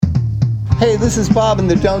Hey, this is Bob in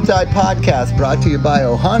the Don't Die podcast, brought to you by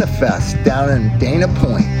Ohana Fest down in Dana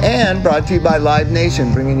Point, and brought to you by Live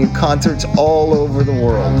Nation, bringing you concerts all over the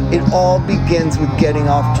world. It all begins with getting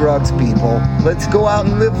off drugs, people. Let's go out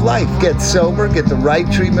and live life. Get sober, get the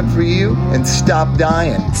right treatment for you, and stop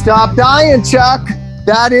dying. Stop dying, Chuck.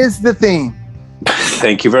 That is the theme.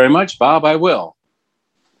 Thank you very much, Bob. I will.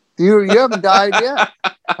 You haven't died yet.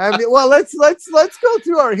 Well, let's go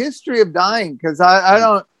through our history of dying, because I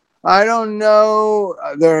don't know.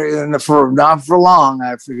 Not for long,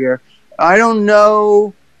 I figure. I don't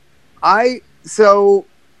know. I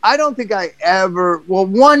don't think I ever. Well,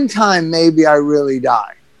 one time maybe I really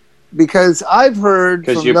died, because I've heard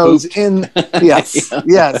from those pooped? in. Yes, Yeah.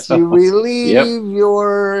 yes. You relieve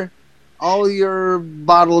all your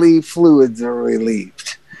bodily fluids are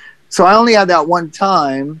relieved. So I only had that one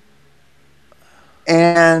time,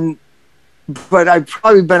 but I've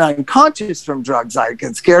probably been unconscious from drugs. I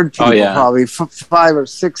get scared people probably 5 or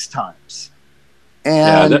 6 times.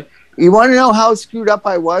 And you want to know how screwed up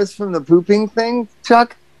I was from the pooping thing,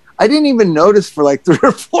 Chuck? I didn't even notice for like 3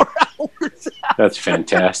 or 4 hours. That's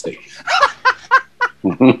fantastic.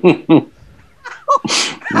 You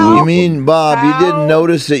mean, Bob, you didn't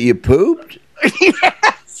notice that you pooped?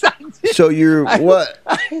 Yes, I did. So you're what?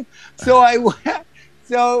 So it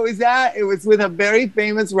was with a very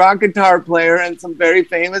famous rock guitar player and some very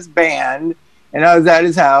famous band, and I was at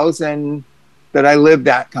his house, and that I lived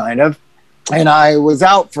at, kind of, and I was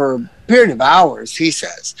out for a period of hours, he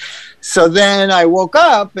says. So then I woke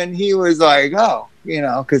up, and he was like, oh,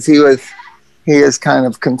 because he is kind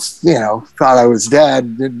of, thought I was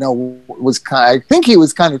dead, didn't know I think he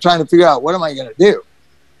was kind of trying to figure out, what am I going to do?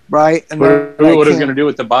 Right? And what are we going to do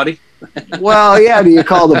with the body? Well, yeah. Do you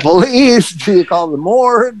call the police? Do you call the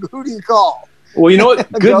morgue? Who do you call? Well, you know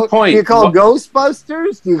what? Good point. Do you call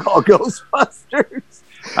Ghostbusters? Do you call Ghostbusters?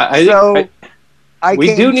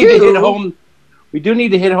 We do need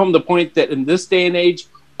to hit home the point that in this day and age,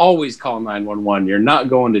 always call 911. You're not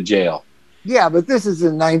going to jail. Yeah, but this is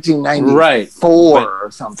in 1994 right.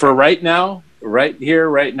 or something. For right now, right here,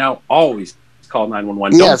 right now, always call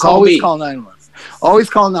 911. Yes, always call 911. Always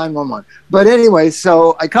call 911. But anyway,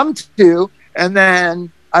 so I come to, and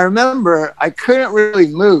then I remember I couldn't really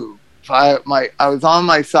move. I was on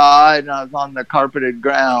my side, and I was on the carpeted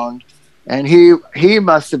ground, and he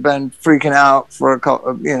must have been freaking out for a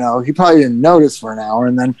couple. He probably didn't notice for an hour,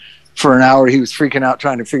 and then for an hour he was freaking out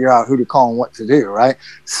trying to figure out who to call and what to do. Right.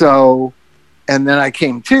 So, and then I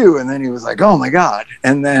came to, and then he was like, "Oh my God!"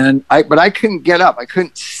 And then but I couldn't get up. I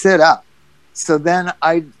couldn't sit up. So then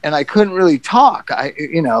I couldn't really talk.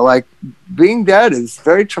 Like being dead is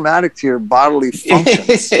very traumatic to your bodily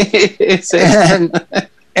functions.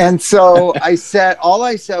 and so all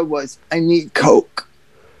I said was, I need Coke.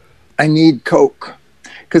 I need Coke.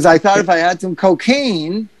 Because I thought if I had some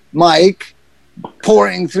cocaine, Mike,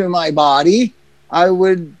 pouring through my body, I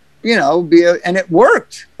would, and it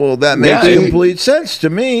worked. Well, that makes complete sense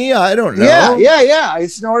to me. I don't know. Yeah. I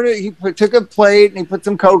snorted. He took a plate and he put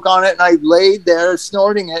some Coke on it, and I laid there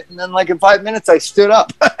snorting it. And then, like in 5 minutes, I stood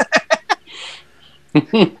up.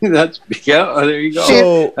 There you go.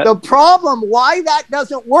 So, the problem why that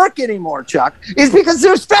doesn't work anymore, Chuck, is because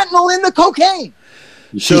there's fentanyl in the cocaine.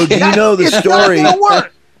 So do you know the story? It's not gonna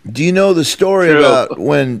work. Do you know the story about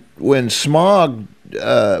when Smog?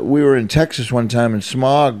 We were in Texas one time, and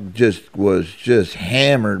Smog was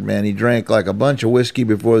hammered, man. He drank like a bunch of whiskey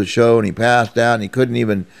before the show, and he passed out,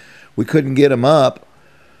 and we couldn't get him up.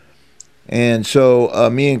 And so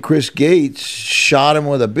me and Chris Gates shot him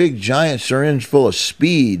with a big giant syringe full of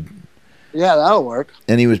speed. Yeah, that'll work.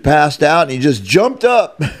 And he was passed out, and he just jumped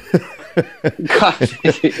up. God.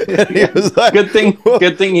 Like, good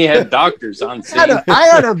thing he had doctors on scene. I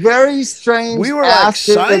had a very strange. We were like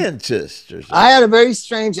scientists or something. I had a very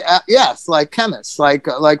strange. Yes, like chemists, like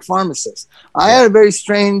pharmacists. I had a very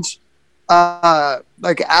strange,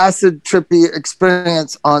 like acid trippy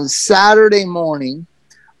experience on Saturday morning.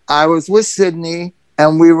 I was with Sydney,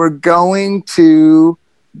 and we were going to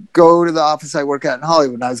go to the office I work at in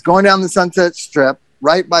Hollywood. I was going down the Sunset Strip,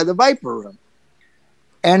 right by the Viper Room.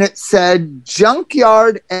 And it said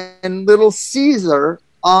Junkyard and Little Caesar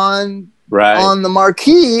on the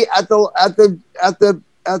marquee at the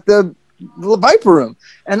Viper Room.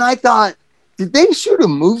 And I thought, did they shoot a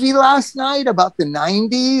movie last night about the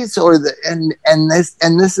 90s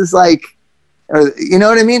and this is like, you know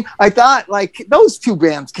what I mean? I thought, like, those two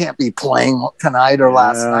bands can't be playing tonight or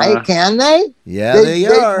last night, can they? Yeah, they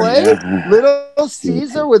are. Play Little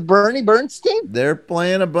Caesar with Bernie Bernstein? They're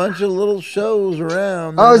playing a bunch of little shows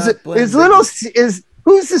around. Oh, is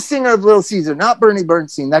Who's the singer of Little Caesar? Not Bernie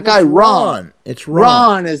Bernstein. That guy, Ron. It's Ron.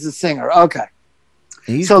 Ron is the singer. Okay.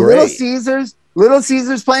 He's so great. Little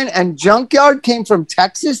Caesar's playing, and Junkyard came from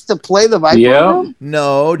Texas to play the Viper Room?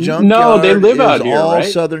 No, Junkyard they live out here, all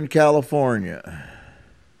right? Southern California.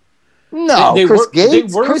 No, Chris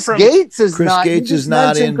Gates. Chris Gates is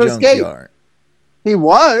not in Junkyard. He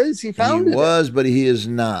was. He founded He was, but he is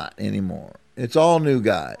not anymore. It's all new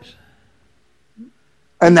guys.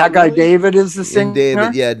 And that guy David is the singer?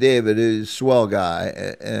 David is a swell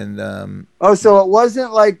guy. And so it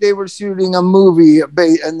wasn't like they were shooting a movie in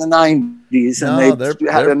the 90s and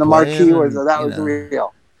they had in the marquee was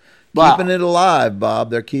real. Keeping it alive,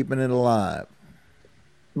 Bob. They're keeping it alive.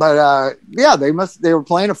 But they were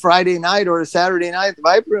playing a Friday night or a Saturday night at the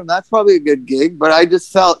Viper Room. That's probably a good gig. But I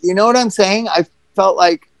just felt, you know what I'm saying? I felt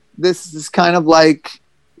like this is kind of like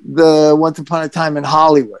the Once Upon a Time in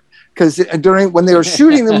Hollywood. Because when they were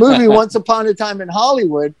shooting the movie Once Upon a Time in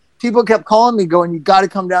Hollywood, people kept calling me going, you got to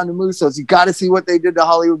come down to Musso's. You got to see what they did to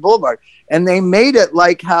Hollywood Boulevard. And they made it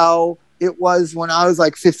like how it was when I was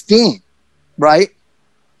like 15, right?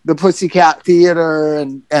 The Pussycat Theater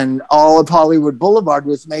and all of Hollywood Boulevard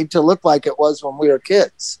was made to look like it was when we were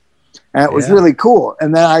kids. And it was really cool.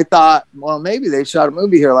 And then I thought, well, maybe they shot a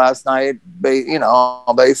movie here last night,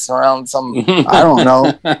 based around some, I don't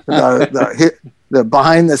know, the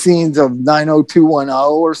behind the scenes of 90210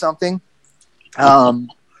 or something.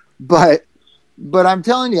 But I'm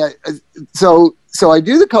telling you, so I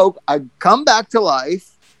do the coke, I come back to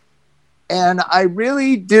life, and I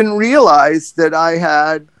really didn't realize that I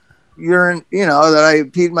had urine, that I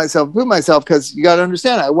peed myself, because you got to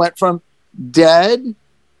understand, I went from dead.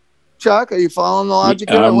 Chuck, are you following the logic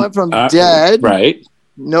here? I went from dead, right,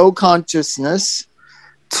 no consciousness,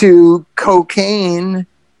 to cocaine,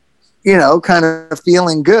 kind of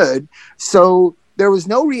feeling good. So there was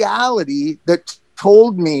no reality that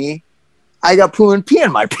told me I got poo and pee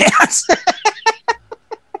in my pants.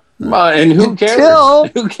 And who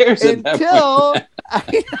cares? Who cares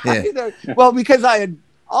well, because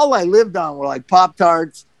all I lived on were like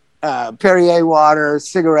Pop-Tarts, Perrier water,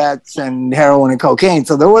 cigarettes, and heroin and cocaine.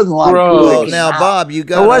 So there wasn't a lot of poop. Now, Bob, you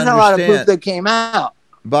got there wasn't a lot of poop that came out.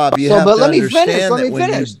 Bob, you have to understand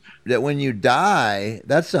that when you die,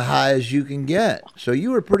 that's the highest you can get. So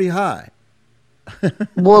you were pretty high.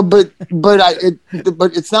 Well, but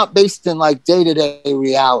it's not based in like day-to-day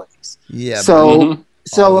realities. Yeah.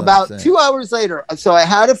 So about 2 hours later, so I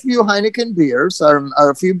had a few Heineken beers, or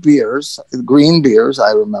a few beers, green beers,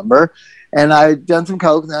 I remember. And I'd done some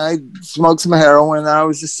coke, and then I smoked some heroin, and then I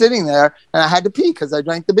was just sitting there, and I had to pee because I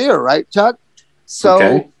drank the beer, right, Chuck?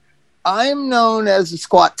 So I'm known as a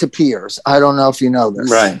squat to peers. I don't know if you know this.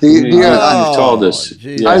 Right. You told us.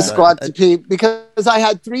 I squat to pee because I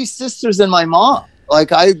had 3 sisters and my mom.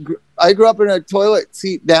 Like I grew up in a toilet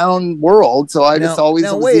seat down world, so I just always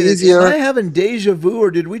it was easier. Am I having deja vu,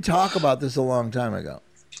 or did we talk about this a long time ago?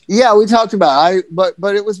 Yeah, we talked about it.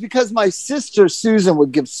 But it was because my sister Susan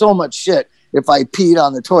would give so much shit if I peed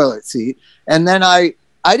on the toilet seat, and then I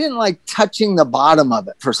didn't like touching the bottom of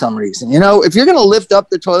it for some reason. If you're going to lift up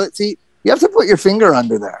the toilet seat, you have to put your finger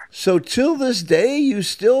under there. So till this day, you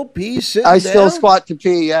still pee sitting down? I still squat to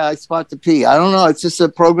pee. Yeah, I squat to pee. I don't know. It's just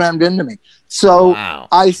programmed into me. So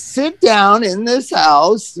I sit down in this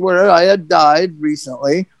house where I had died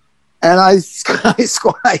recently, and I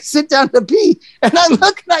sit down to pee, and I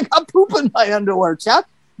look and I got poop in my underwear, Chuck.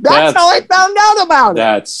 That's how I found out about it.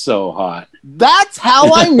 That's so hot. That's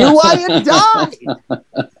how I knew I had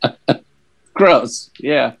died. Gross.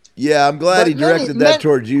 Yeah. Yeah, I'm glad he directed that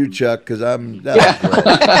towards you, Chuck, because I don't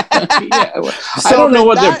know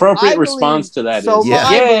what the appropriate response to that is.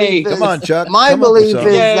 Yay! Come on, Chuck. My belief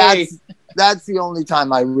is that's the only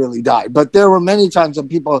time I really died. But there were many times when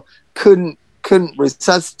people couldn't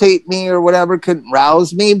resuscitate me or whatever, couldn't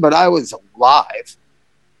rouse me, but I was alive,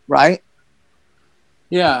 right?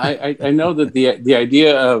 Yeah, I know that the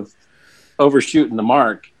idea of overshooting the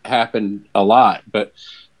mark happened a lot, but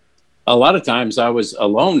a lot of times I was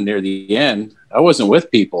alone near the end. I wasn't with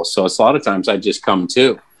people, so it's a lot of times I just come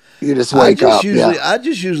to. You just wake up. I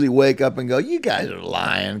just usually wake up and go, "You guys are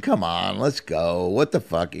lying. Come on, let's go. What the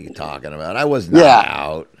fuck are you talking about? I was not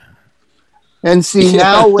out." And see,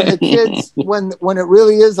 now when the kids, when it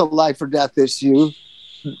really is a life or death issue,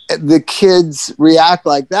 the kids react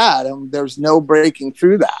like that, and there's no breaking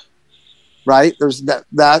through that. Right? There's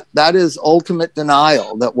that is ultimate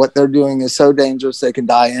denial that what they're doing is so dangerous they can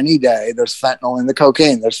die any day. There's fentanyl in the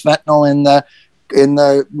cocaine. There's fentanyl in the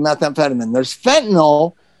methamphetamine. There's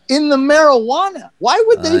fentanyl in the marijuana. Why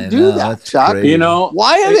would they do that, Chuck? Crazy.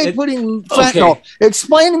 Why are they putting fentanyl? Okay.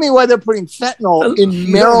 Explain to me why they're putting fentanyl in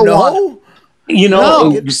marijuana. You know,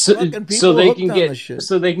 No, so people they hooked can on get this shit.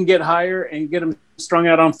 so they can get higher and get them strung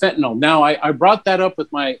out on fentanyl. Now, I brought that up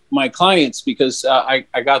with my clients because I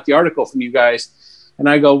got the article from you guys, and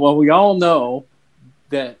I go, well, we all know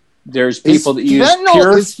that there's people that use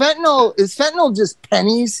pure. Is fentanyl just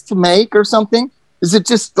pennies to make or something? Is it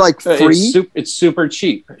just like free? It's super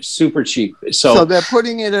cheap, super cheap. So they're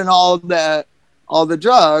putting it in all the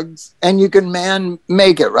drugs, and you can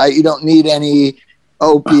make it, right? You don't need any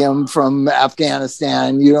opium from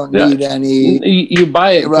Afghanistan. You don't need any. You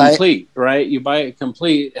buy it right? complete, right? You buy it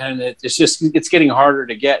complete, and it's getting harder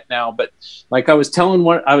to get now. But like I was talking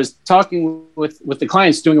with the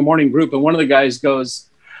clients doing a morning group, and one of the guys goes,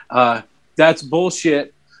 "That's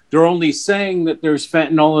bullshit. They're only saying that there's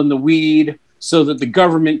fentanyl in the weed so that the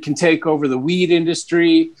government can take over the weed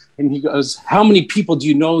industry." And he goes, "How many people do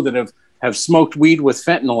you know that have smoked weed with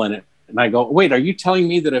fentanyl in it?" And I go, "Wait, are you telling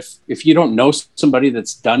me that if you don't know somebody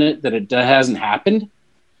that's done it, that it hasn't happened?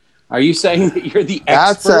 Are you saying that you're the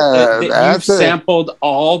expert, that you've sampled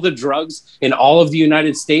all the drugs in all of the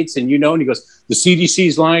United States and you know?" And he goes, "The CDC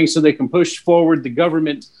is lying so they can push forward the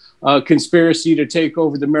government conspiracy to take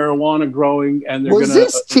over the marijuana growing." And they're was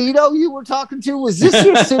this Tito you were talking to? Was this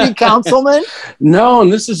your city councilman? No,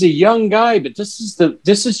 and this is a young guy, but this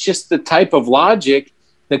is just the type of logic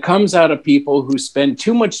that comes out of people who spend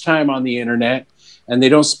too much time on the internet and they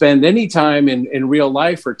don't spend any time in real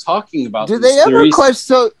life or talking about. Do they ever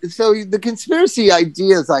question? So the conspiracy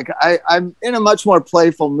ideas, like I'm in a much more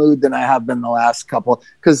playful mood than I have been the last couple,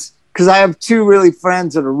 because I have two really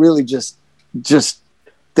friends that are really just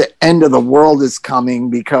the end of the world is coming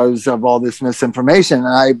because of all this misinformation.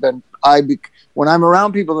 And when I'm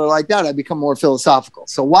around people that are like that, I become more philosophical.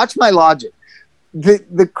 So watch my logic.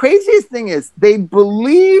 The craziest thing is they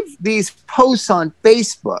believe these posts on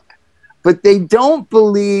Facebook, but they don't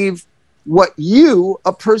believe what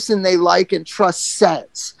a person they like and trust,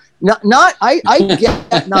 says. I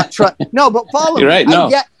get not trust. No, but follow me. Right,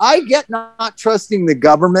 no. I get not trusting the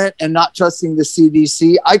government and not trusting the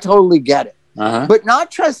CDC. I totally get it. Uh-huh. But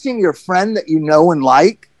not trusting your friend that you know and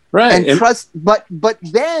like, right? And trust, but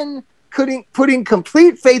then putting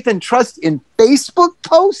complete faith and trust in Facebook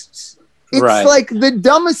posts. It's like the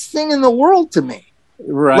dumbest thing in the world to me.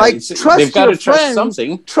 Right. Like, they've got to trust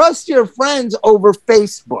something. Trust your friends over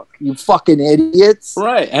Facebook, you fucking idiots.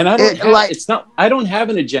 Right. And I don't have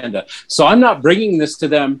an agenda. So I'm not bringing this to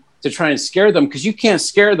them to try and scare them, because you can't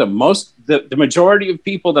scare them. The majority of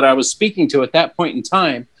people that I was speaking to at that point in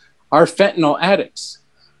time are fentanyl addicts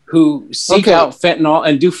who seek out fentanyl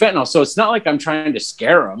and do fentanyl. So it's not like I'm trying to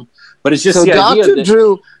scare them, but it's just so the idea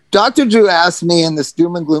that Dr. Drew asked me in this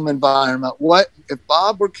doom and gloom environment, what if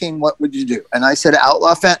Bob were king, what would you do? And I said,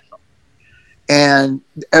 outlaw fentanyl. And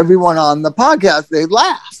everyone on the podcast, they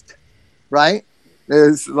laughed, right?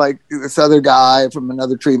 There's like this other guy from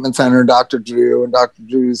another treatment center, Dr. Drew, and Dr.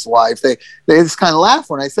 Drew's wife. They just kind of laughed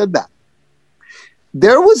when I said that.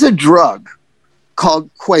 There was a drug called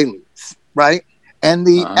Quaaludes, right? And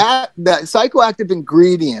the psychoactive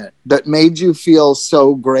ingredient that made you feel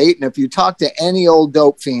so great, and if you talk to any old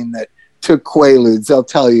dope fiend that took Quaaludes, they'll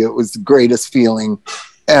tell you it was the greatest feeling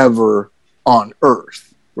ever on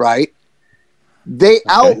earth, right? They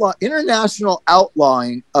outlaw international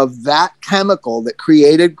outlawing of that chemical that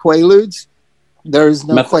created Quaaludes. There is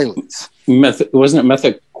no Quaaludes. Wasn't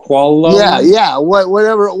it methaqualone? Yeah,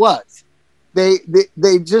 whatever it was. They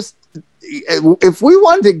just, if we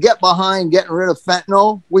wanted to get behind getting rid of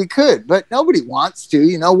fentanyl, we could, but nobody wants to.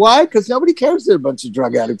 You know why? Because nobody cares that a bunch of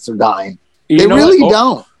drug addicts are dying. They really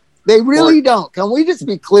don't. They really don't. Can we just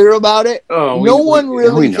be clear about it? No one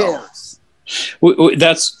really cares.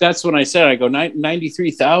 That's when I said, I go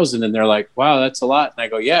 93,000, and they're like, wow, that's a lot. And I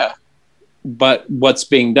go, yeah, but what's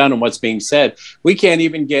being done and what's being said, we can't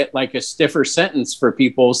even get like a stiffer sentence for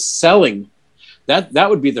people selling. That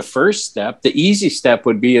would be the first step. The easy step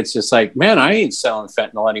would be, it's just like, man, I ain't selling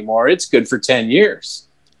fentanyl anymore. It's good for 10 years.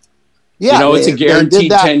 Yeah, it's a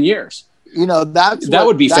guaranteed 10 years. That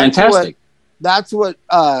would be fantastic. That's what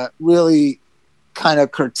really kind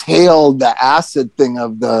of curtailed the acid thing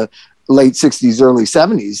of the late 60s, early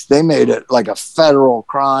 70s. They made it like a federal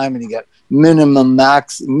crime, and you get minimum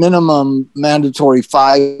mandatory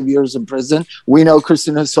 5 years in prison. We know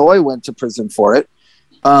Kristen Hosoi went to prison for it.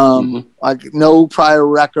 Like no prior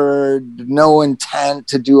record, no intent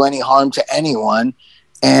to do any harm to anyone,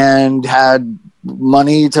 and had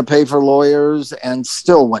money to pay for lawyers and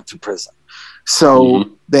still went to prison. So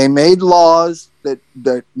they made laws that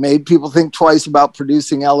made people think twice about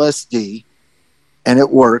producing LSD, and it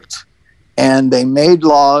worked. And they made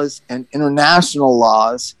laws and international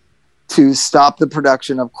laws to stop the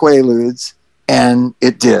production of Quaaludes, and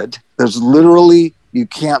it did. There's literally, you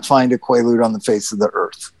can't find a Quaalude on the face of the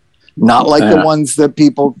earth. Not like the ones that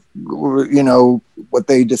people, what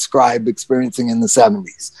they describe experiencing in the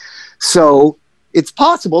 70s. So it's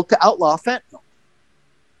possible to outlaw fentanyl,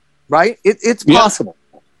 right? It's possible.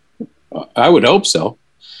 I would hope so.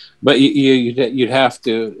 But you'd have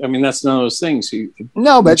to. I mean, that's none of those things.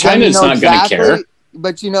 No, but China's not going to care.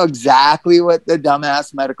 But you know exactly what the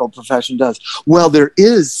dumbass medical profession does. Well, there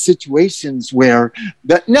is situations where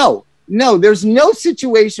there's no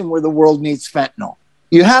situation where the world needs fentanyl.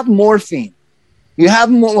 You have morphine. You have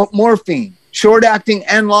morphine, short-acting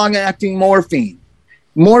and long-acting morphine.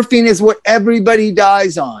 Morphine is what everybody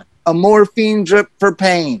dies on. A morphine drip for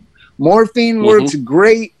pain. Morphine works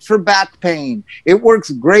great for back pain. It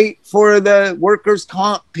works great for the workers'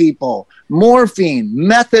 comp people. Morphine,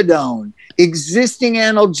 methadone, existing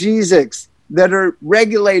analgesics that are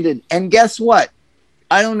regulated. And guess what?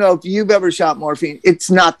 I don't know if you've ever shot morphine.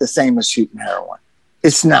 It's not the same as shooting heroin.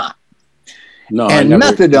 It's not. No, and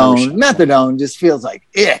methadone just feels like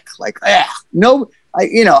ick, like no. I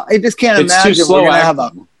just can't imagine we're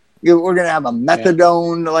gonna have a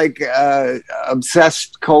methadone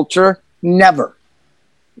obsessed culture. Never,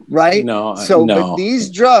 right? No. But these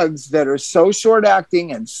drugs that are so short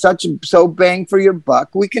acting and so bang for your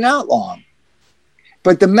buck, we can outlaw them.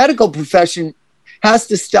 But the medical profession has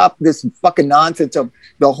to stop this fucking nonsense of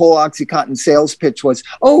the whole OxyContin sales pitch was,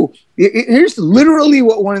 here's literally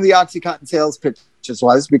what one of the OxyContin sales pitches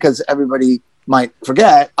was, because everybody might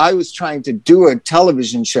forget. I was trying to do a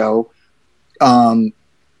television show 10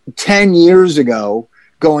 years ago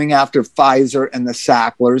going after Pfizer and the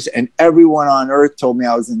Sacklers, and everyone on earth told me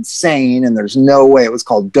I was insane and there's no way. It was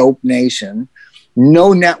called Dope Nation.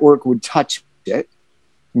 No network would touch it.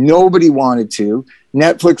 Nobody wanted to.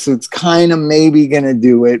 Netflix was kind of maybe going to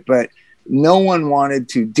do it, but no one wanted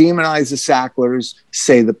to demonize the Sacklers,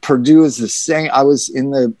 say that Purdue is the same. I was in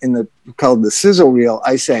the called the sizzle reel.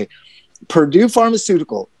 I say Purdue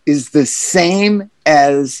Pharmaceutical is the same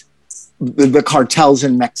as the cartels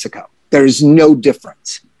in Mexico. There's no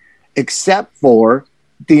difference, except for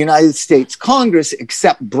the United States Congress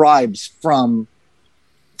accept bribes from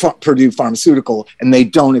Purdue Pharmaceutical, and they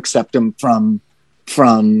don't accept them from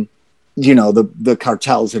the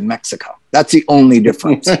cartels in Mexico. That's the only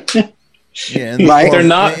difference. They're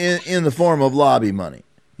not in the form of lobby money.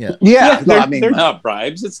 They're not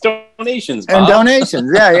bribes. It's donations, Bob. And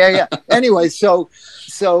donations. Yeah. Anyway, so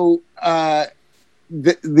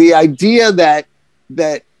the idea that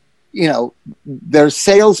their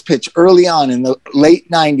sales pitch early on in the late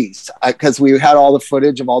 90s, because we had all the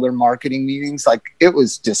footage of all their marketing meetings, like it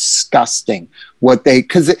was disgusting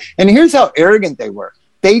and here's how arrogant they were.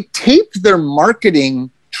 They taped their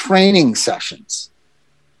marketing training sessions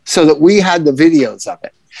so that we had the videos of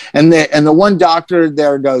it. And the one doctor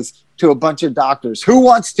there goes to a bunch of doctors, who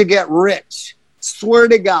wants to get rich? Swear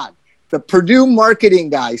to God, the Purdue marketing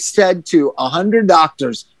guy said to 100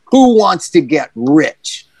 doctors, who wants to get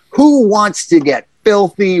rich? Who wants to get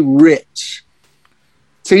filthy rich?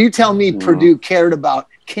 So you tell me Purdue cared about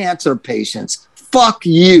cancer patients. Fuck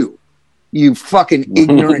you, you fucking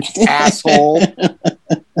ignorant asshole.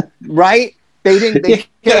 Right? They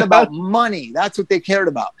cared about money. That's what they cared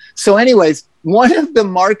about. So anyways, one of the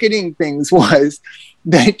marketing things was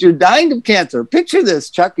that you're dying of cancer. Picture this,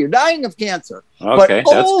 Chuck. You're dying of cancer. Okay,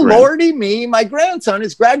 but lordy me, my grandson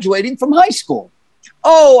is graduating from high school.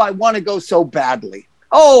 Oh, I want to go so badly.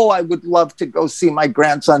 Oh, I would love to go see my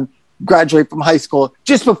grandson graduate from high school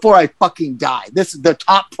just before I fucking die. This is the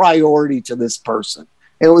top priority to this person.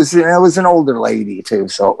 It was an older lady too,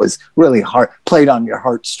 so it was really hard, played on your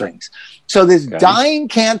heartstrings. So this dying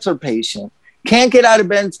cancer patient can't get out of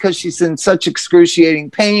bed because she's in such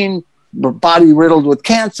excruciating pain, her body riddled with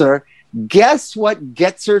cancer. Guess what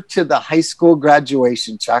gets her to the high school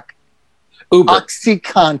graduation, Chuck? Uber.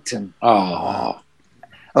 OxyContin. Oh.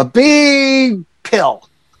 A big pill.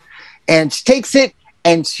 And she takes it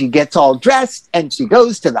and she gets all dressed and she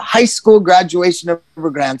goes to the high school graduation of her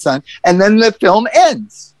grandson. And then the film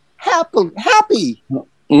ends. Happy.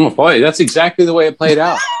 Oh, boy, that's exactly the way it played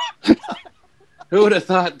out. Who would have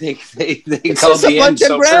thought they called the end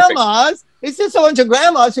so perfect? It's just a bunch of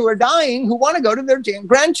grandmas who are dying who want to go to their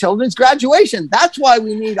grandchildren's graduation. That's why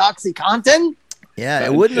we need OxyContin. Yeah,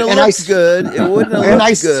 it wouldn't have looked good. It wouldn't have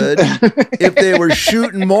looked good if they were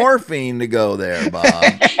shooting morphine to go there, Bob.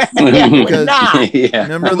 Because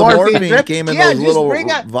remember the morphine came in those little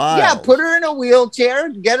vials. Yeah, put her in a wheelchair,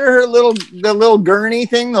 get her the little gurney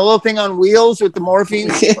thing, the little thing on wheels with the morphine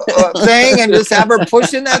thing, and just have her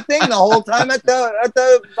pushing that thing the whole time at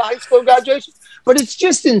the high school graduation. But it's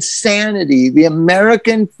just insanity. The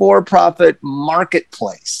American for-profit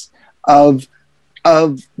marketplace of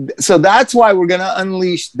so that's why we're going to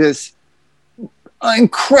unleash this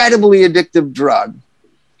incredibly addictive drug,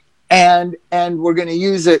 and we're going to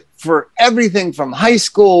use it for everything from high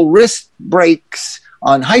school wrist breaks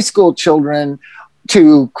on high school children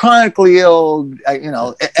to chronically ill,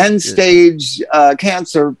 end stage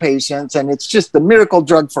cancer patients, and it's just the miracle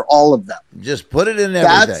drug for all of them. Just put it in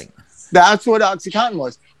everything. That's what OxyContin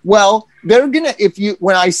was. Well, they're gonna,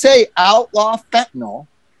 when I say outlaw fentanyl,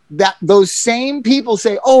 that those same people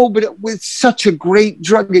say, oh, but it was such a great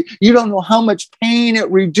drug. You don't know how much pain it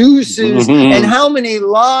reduces and how many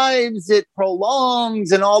lives it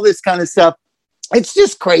prolongs and all this kind of stuff. It's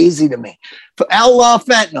just crazy to me. Outlaw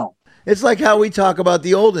fentanyl. It's like how we talk about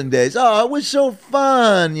the olden days. Oh, it was so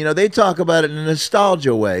fun. They talk about it in a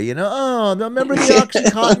nostalgia way. Oh, remember the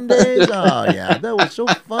OxyContin days? Oh, yeah, that was so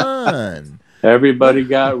fun. Everybody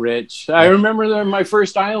got rich. I remember my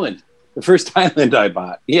first island. The first island I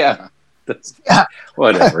bought. Yeah.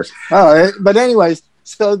 Whatever. All right. But anyways,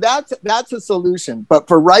 so that's a solution. But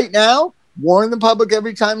for right now, warn the public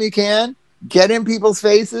every time you can. Get in people's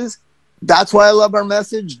faces. That's why I love our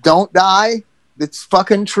message. Don't die. It's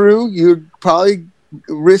fucking true. You're probably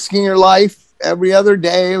risking your life every other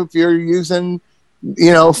day if you're using,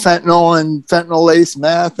 fentanyl and fentanyl-laced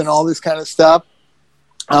meth and all this kind of stuff.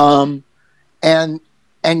 And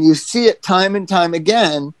you see it time and time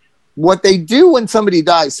again. What they do when somebody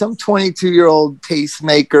dies, some 22-year-old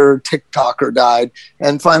tastemaker, TikToker died,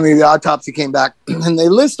 and finally the autopsy came back, and they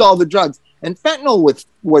list all the drugs. And fentanyl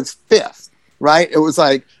was fifth, right? It was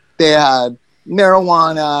like they had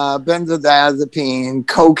marijuana, benzodiazepine,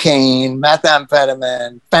 cocaine,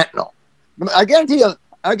 methamphetamine, fentanyl. I guarantee you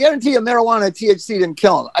marijuana, THC didn't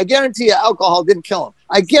kill him. I guarantee you alcohol didn't kill him.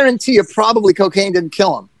 I guarantee you probably cocaine didn't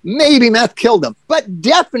kill him. Maybe meth killed him, but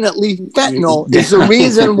definitely fentanyl is the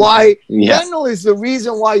reason why. Yes. Fentanyl is the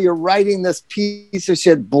reason why you're writing this piece of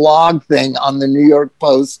shit blog thing on the New York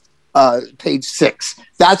Post, page 6.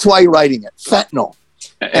 That's why you're writing it. Fentanyl,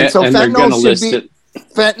 and so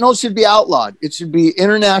fentanyl should be outlawed. It should be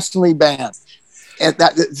internationally banned. And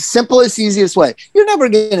that the simplest, easiest way. You're never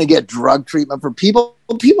going to get drug treatment for people.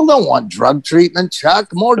 People don't want drug treatment,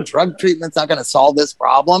 Chuck. More drug treatment's not going to solve this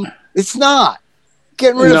problem. It's not.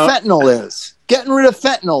 Getting rid of fentanyl is. Getting rid of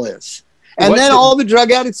fentanyl is. And then all the drug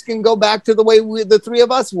addicts can go back to the way the three of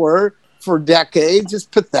us were for decades, just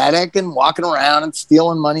pathetic and walking around and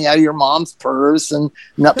stealing money out of your mom's purse and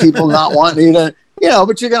people not wanting you to,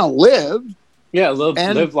 but you're going to live. Yeah,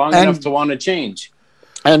 live long enough to want to change.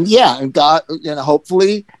 And God,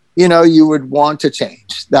 hopefully, you would want to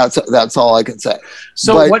change. That's all I can say.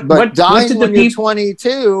 So but dying when you're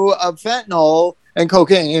 22 of fentanyl and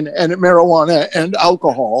cocaine and marijuana and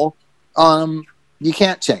alcohol, you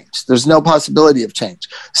can't change. There's no possibility of change.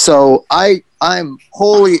 So I'm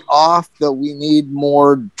wholly off that we need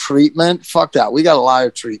more treatment. Fuck that. We got a lot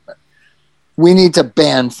of treatment. We need to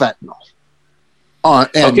ban fentanyl. And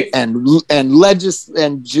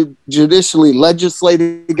judicially legislate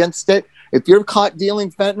against it. If you're caught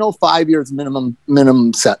dealing fentanyl, 5 years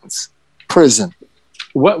minimum sentence, prison.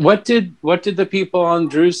 What did the people on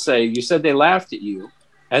Drew's say? You said they laughed at you,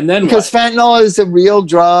 and then because fentanyl is a real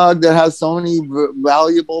drug that has so many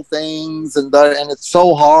valuable things, and it's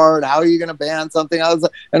so hard. How are you going to ban something?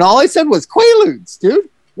 And all I said was Quaaludes, dude.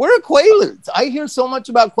 Where are Quaaludes? I hear so much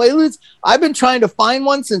about Quaaludes. I've been trying to find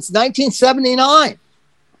one since 1979.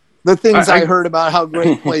 The things I heard about how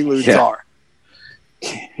great Quaaludes are.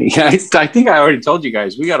 Yeah, I think I already told you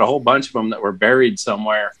guys. We got a whole bunch of them that were buried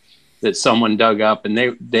somewhere that someone dug up, and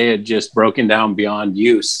they had just broken down beyond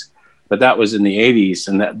use. But that was in the 80s,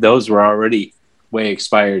 and those were already way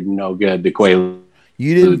expired and no good. The Quaaludes.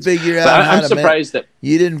 You didn't figure out. I'm surprised that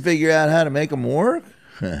you didn't figure out how to make them work.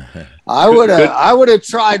 I would have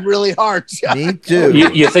tried really hard. Me too.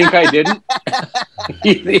 You think I didn't?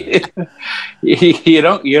 you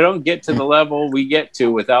don't get to the level we get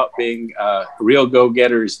to without being real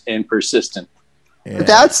go-getters and persistent. Yeah.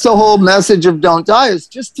 That's the whole message of Don't Die, is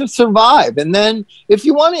just to survive. And then if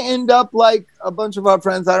you want to end up like a bunch of our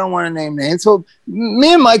friends, I don't want to name names. So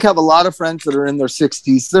me and Mike have a lot of friends that are in their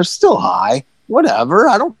 60s. They're still high. Whatever.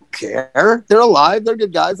 I don't care. They're alive. They're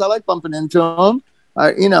good guys. I like bumping into them.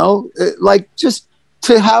 Like just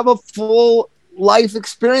to have a full life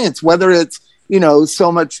experience, whether it's,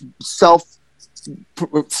 so much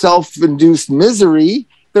self-induced misery.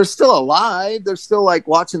 They're still alive. They're still like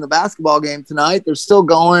watching the basketball game tonight. They're still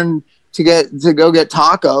going to go get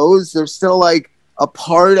tacos. They're still like a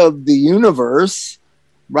part of the universe,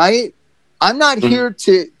 right? I'm not here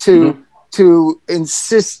to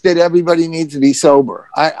insist that everybody needs to be sober.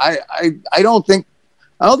 I don't think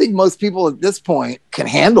I don't think most people at this point can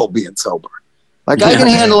handle being sober. Like I can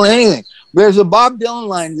handle anything. There's a Bob Dylan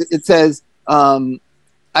line. It says,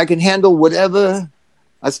 I can handle whatever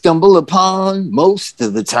I stumble upon most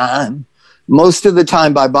of the time. Most of the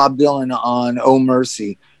time by Bob Dylan on Oh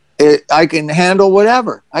Mercy. I can handle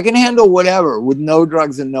whatever. I can handle whatever with no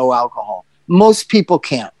drugs and no alcohol. Most people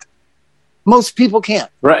can't. Most people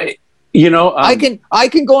can't. Right. You know, I can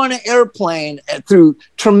go on an airplane through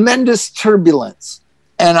tremendous turbulence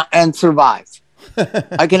and survive.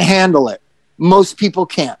 I can handle it. Most people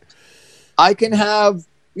can't. I can have,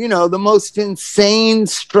 you know, the most insane,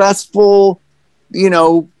 stressful, you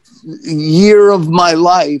know, year of my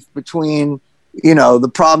life between, you know, the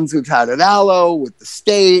problems we've had at Allo with the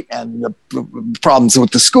state and the problems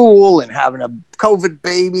with the school and having a COVID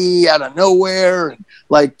baby out of nowhere and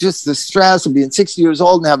like just the stress of being 60 years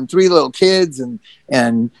old and having 3 little kids and,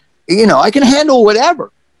 you know, I can handle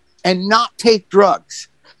whatever and not take drugs.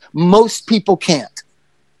 Most people can't.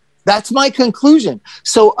 That's my conclusion.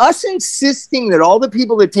 So us insisting that all the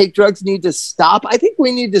people that take drugs need to stop, I think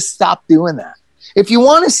we need to stop doing that. If you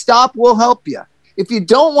want to stop, we'll help you. If you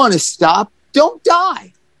don't want to stop, don't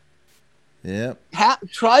die. Yeah.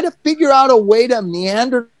 Try to figure out a way to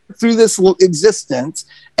meander through this existence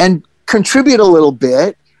and contribute a little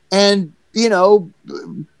bit and, you know,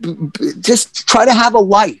 just try to have a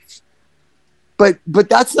life. But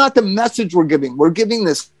that's not the message we're giving. We're giving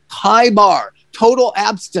this high bar, total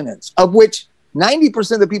abstinence, of which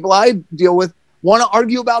 90% of the people I deal with want to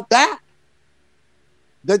argue about that.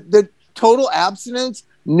 The total abstinence,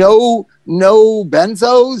 no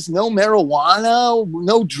benzos, no marijuana,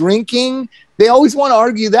 no drinking. They always want to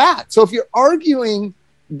argue that. So if you're arguing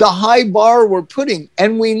the high bar we're putting,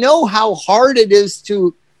 and we know how hard it is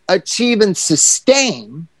to achieve and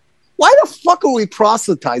sustain, why the fuck are we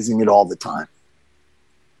proselytizing it all the time?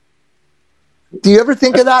 Do you ever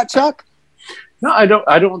think of that, Chuck? No, I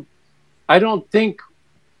don't think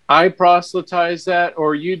I proselytize that,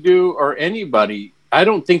 or you do, or anybody. I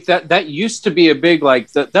don't think that used to be a big, like,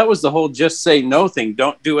 that was the whole just say no thing.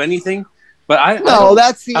 Don't do anything. But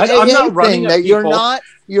that's the AA thing, that you're not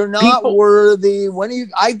people. Worthy.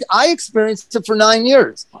 I experienced it for 9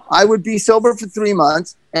 years. I would be sober for 3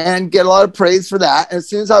 months and get a lot of praise for that. And as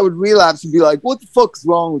soon as I would relapse and be like, what the fuck's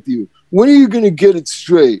wrong with you? When are you going to get it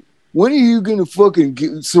straight? When are you going to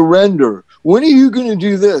fucking surrender? When are you going to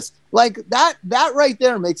do this? Like that right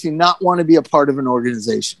there makes you not want to be a part of an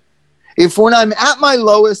organization. If when I'm at my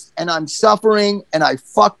lowest and I'm suffering and I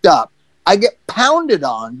fucked up, I get pounded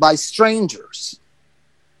on by strangers.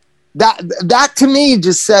 That to me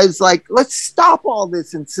just says, like, let's stop all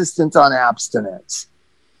this insistence on abstinence,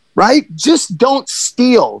 right? Just don't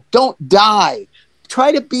steal. Don't die.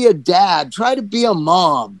 Try to be a dad. Try to be a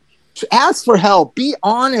mom. Ask for help. Be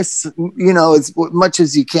honest, you know, as much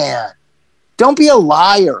as you can. Don't be a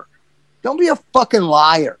liar. Don't be a fucking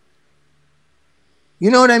liar.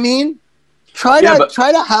 You know what I mean? Try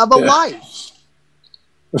to have a life.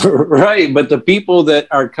 Right, but the people that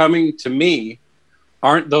are coming to me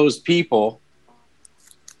aren't those people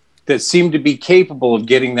that seem to be capable of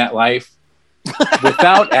getting that life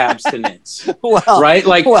without abstinence. Well, right?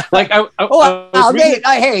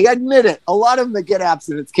 Hey, admit it. A lot of them that get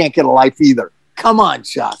abstinence can't get a life either. Come on,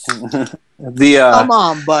 Chuck. Come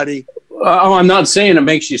on, buddy. I'm not saying it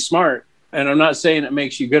makes you smart, and I'm not saying it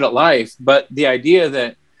makes you good at life, but the idea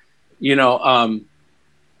that, you know,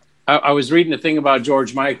 I was reading a thing about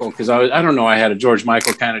George Michael, because I don't know, I had a George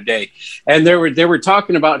Michael kind of day, and they were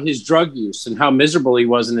talking about his drug use and how miserable he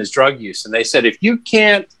was in his drug use, and they said if you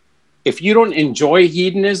don't enjoy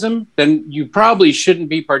hedonism, then you probably shouldn't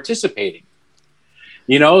be participating.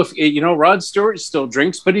 You know, Rod Stewart still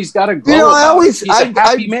drinks, but he's got a glow. He's a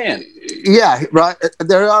happy man. Yeah, right.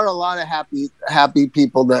 There are a lot of happy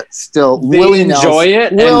people that still enjoy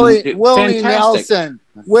it. Willie Nelson,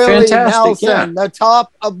 the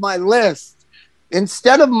top of my list.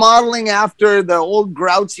 Instead of modeling after the old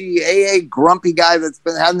grouchy AA grumpy guy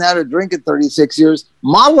hasn't had a drink in 36 years,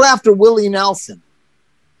 model after Willie Nelson.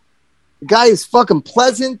 The guy is fucking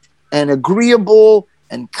pleasant and agreeable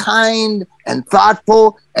and kind and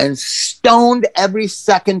thoughtful and stoned every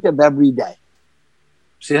second of every day.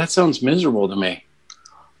 See, that sounds miserable to me.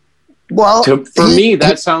 Well, for me,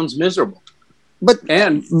 that sounds miserable.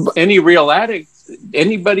 And any real addict,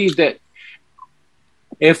 anybody that,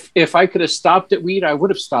 if I could have stopped at weed, I would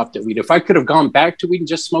have stopped at weed. If I could have gone back to weed and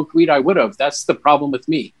just smoked weed, I would have. That's the problem with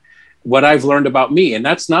me. what I've learned about me, and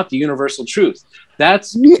that's not the universal truth.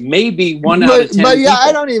 That's maybe one out of 10 But yeah, people.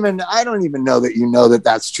 I don't even know that you know that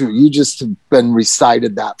that's true. You just have been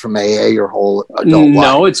recited that from AA your whole adult life.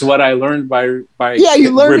 No, it's what I learned by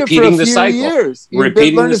you learned repeating it for a the few cycle. years.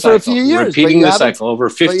 Repeating learned the it for a cycle. few years. Repeating the cycle over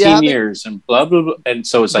 15 years and blah, blah, blah. And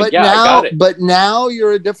so it's like, now, I got it. But now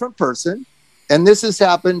you're a different person. And this has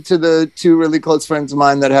happened to the two really close friends of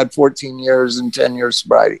mine that had 14 years and 10 years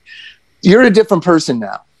sobriety. You're a different person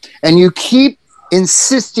now. And you keep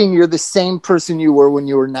insisting you're the same person you were when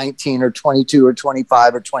you were 19 or 22 or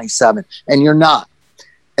 25 or 27, and you're not.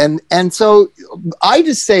 And so I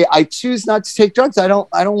just say I choose not to take drugs. I don't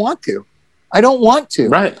want to. I don't want to.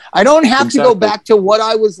 Right. I don't have to go back to what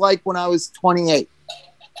I was like when I was 28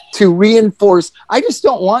 to reinforce. I just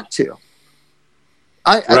don't want to.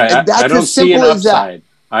 That's I don't as simple as that.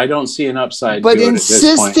 I don't see an upside. But to it at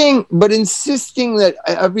this point. insisting that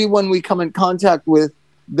everyone we come in contact with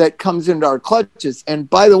that comes into our clutches. And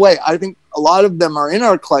by the way, I think a lot of them are in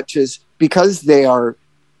our clutches because they are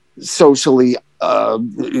socially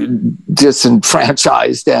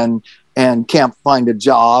disenfranchised and can't find a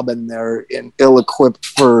job, and they're ill-equipped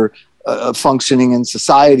for functioning in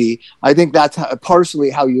society. I think that's partially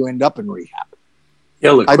how you end up in rehab.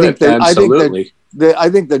 Ill-equipped, absolutely. I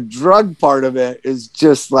think the drug part of it is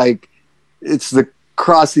just like it's the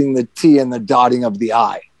crossing the T and the dotting of the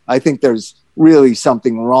I. I think there's really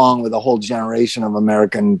something wrong with a whole generation of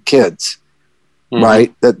American kids,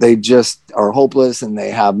 right? That they just are hopeless and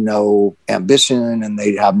they have no ambition and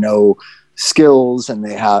they have no skills and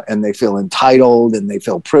they feel entitled and they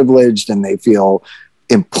feel privileged and they feel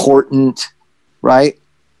important, right?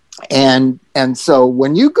 And so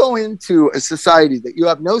when you go into a society that you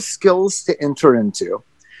have no skills to enter into,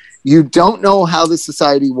 you don't know how the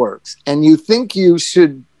society works, and you think you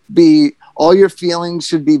should be, all your feelings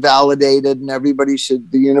should be validated and the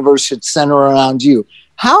universe should center around you.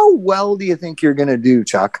 How well do you think you're going to do,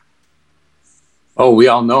 Chuck? Oh, we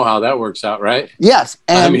all know how that works out, right? Yes.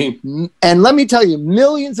 And let me tell you,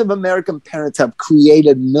 millions of American parents have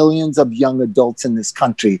created millions of young adults in this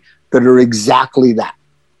country that are exactly that.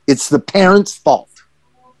 It's the parents' fault.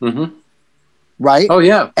 Mm-hmm. Right? Oh,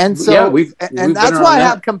 yeah. And so, yeah, we've that's why I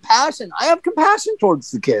have compassion. I have compassion towards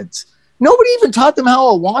the kids. Nobody even taught them how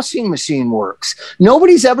a washing machine works.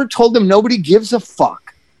 Nobody's ever told them nobody gives a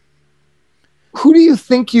fuck. Who do you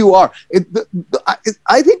think you are?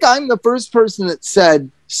 I think I'm the first person that said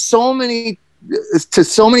to so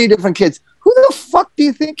many different kids, who the fuck do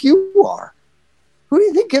you think you are? Who do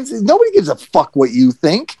you think nobody gives a fuck what you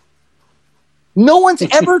think. No one's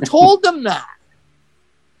ever told them that.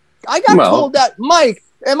 I got told that, Mike,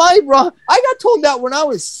 am I wrong? I got told that when I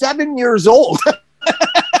was 7 years old.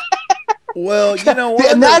 Well, you know what?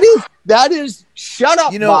 And that is shut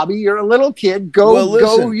up, Bobby. You're a little kid. Go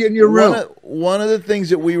in your room. One of the things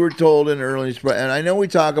that we were told in early spring, and I know we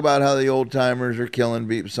talk about how the old timers are killing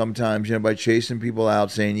people sometimes, by chasing people out,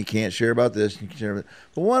 saying you can't share about this, you can share about that.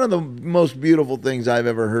 But one of the most beautiful things I've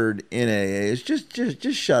ever heard in AA is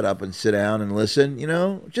just shut up and sit down and listen.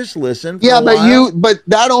 Just listen. For a while. But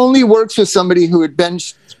that only works with somebody who had been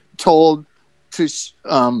told to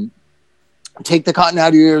take the cotton out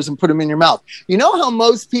of your ears and put them in your mouth. You know how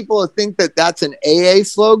most people think that that's an AA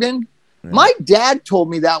slogan? Yeah. My dad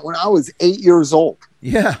told me that when I was 8 years old.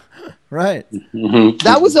 Yeah, right. Mm-hmm.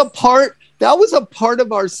 That was a part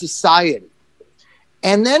of our society.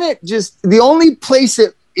 And then the only place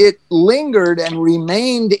it lingered and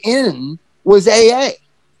remained in was AA.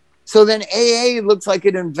 So then AA looks like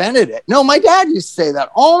it invented it. No, my dad used to say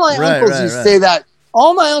that. All my uncles used to say that.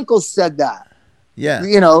 All my uncles said that. Yeah.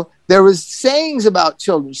 There was sayings about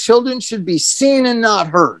children. Children should be seen and not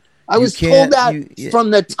heard. I was told that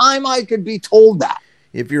from the time I could be told that.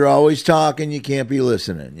 If you're always talking, you can't be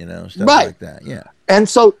listening, stuff right. like that. Yeah. And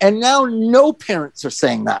now no parents are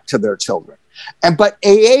saying that to their children. But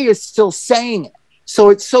AA is still saying it. So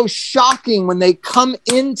it's so shocking when they come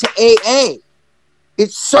into AA.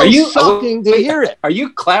 It's so shocking to hear it. Are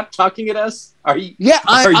you clap talking at us? Are you? Yeah,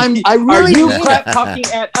 I really are you mean clap talking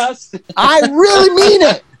at us? I really mean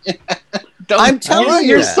it. I'm telling you,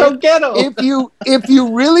 you're so ghetto. If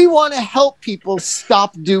you really want to help people,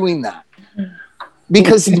 stop doing that.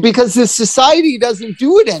 Because the society doesn't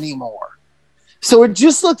do it anymore. So it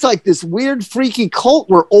just looks like this weird, freaky cult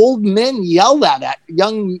where old men yell at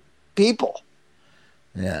young people.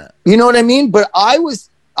 Yeah. You know what I mean? But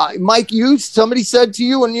Mike, somebody said to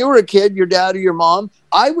you when you were a kid, your dad or your mom,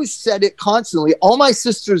 said it constantly. All my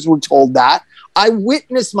sisters were told that. I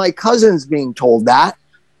witnessed my cousins being told that.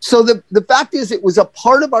 So the fact is, it was a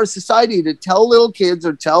part of our society to tell little kids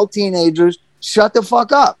or tell teenagers, shut the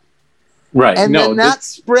fuck up. Right. And then that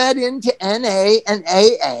spread into NA and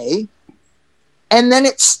AA. And then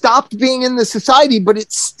it stopped being in the society, but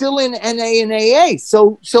it's still in NA and AA.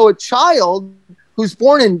 So a child who's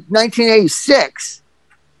born in 1986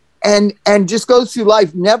 and just goes through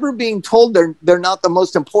life never being told they're not the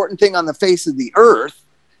most important thing on the face of the earth,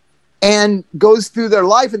 and goes through their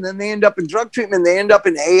life, and then they end up in drug treatment, they end up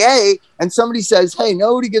in AA, and somebody says, hey,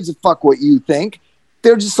 nobody gives a fuck what you think.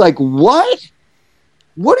 They're just like, what?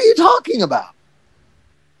 What are you talking about?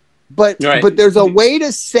 But there's a way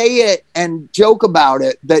to say it and joke about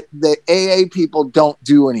it that the AA people don't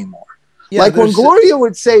do anymore. Yeah, like when Gloria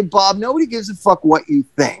would say, Bob, nobody gives a fuck what you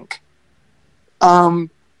think.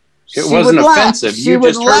 It wasn't offensive. You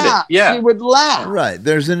just heard it. Yeah. She would laugh. Right.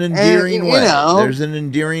 There's an endearing way. There's an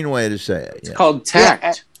endearing way to say it. It's called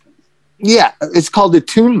tact. Yeah. It's called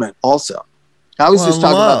attunement also. I was just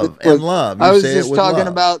talking about love. I was just talking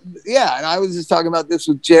about, and I was just talking about this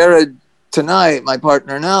with Jared tonight, my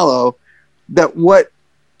partner Nalo, that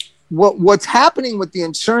what's happening with the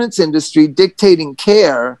insurance industry dictating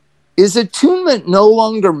care is attunement no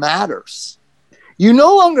longer matters. You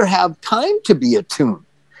no longer have time to be attuned.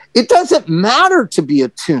 It doesn't matter to be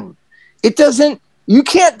attuned. You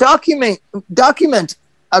can't document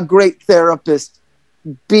a great therapist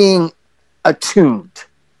being attuned.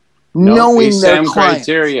 Knowing their clients.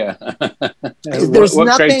 Criteria. There's what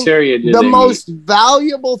nothing. Criteria do the they most meet?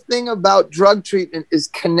 valuable thing about drug treatment is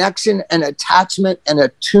connection and attachment and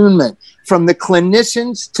attunement from the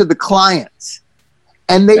clinicians to the clients,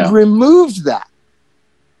 and they've removed that.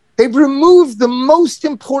 They've removed the most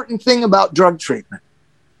important thing about drug treatment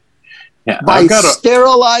by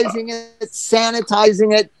sterilizing it,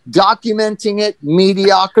 sanitizing it, documenting it,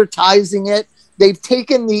 mediocritizing it. They've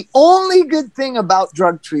taken the only good thing about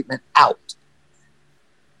drug treatment out.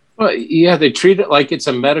 Well, yeah, they treat it like it's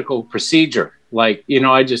a medical procedure. Like,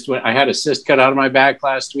 I had a cyst cut out of my back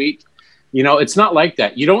last week. It's not like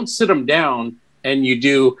that. You don't sit them down and you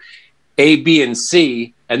do A, B, and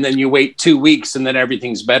C, and then you wait 2 weeks and then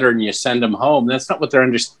everything's better and you send them home. That's not what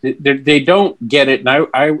they don't get it. And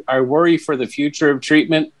I worry for the future of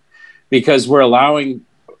treatment because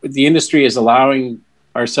the industry is allowing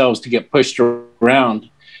ourselves to get pushed around,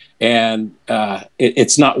 and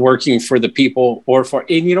it's not working for the people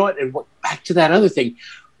and you know what? And back to that other thing,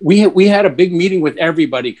 we had a big meeting with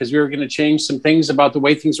everybody because we were going to change some things about the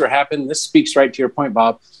way things were happening. This speaks right to your point,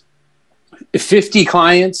 Bob. 50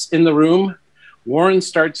 clients in the room. Warren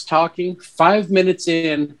starts talking. 5 minutes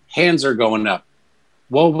in, hands are going up.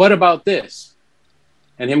 Well, what about this?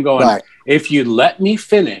 And him going, if you let me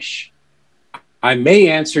finish, I may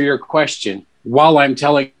answer your question while I'm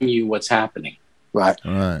telling you what's happening. Right.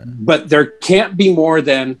 But there can't be more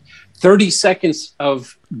than 30 seconds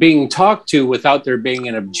of being talked to without there being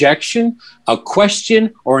an objection, a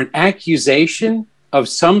question, or an accusation of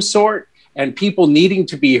some sort, and people needing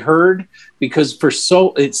to be heard, because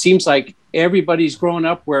it seems like everybody's growing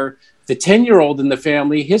up where the 10-year-old in the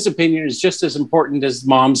family, his opinion is just as important as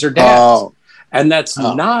mom's or dad's. And that's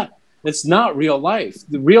not real life.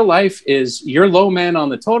 The real life is your low man on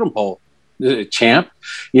the totem pole. Champ,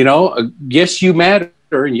 yes, you matter,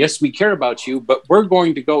 and yes, we care about you, but we're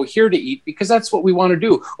going to go here to eat because that's what we want to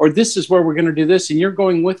do, or this is where we're going to do this, and you're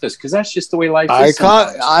going with us because that's just the way life is.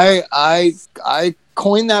 I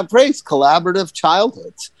coined that phrase, collaborative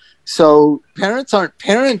childhoods. So parents aren't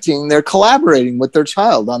parenting; they're collaborating with their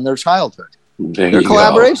child on their childhood. Their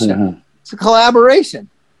collaboration. Yeah. It's a collaboration.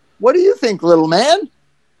 What do you think, little man?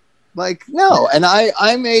 Like, no. And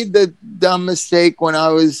I made the dumb mistake when I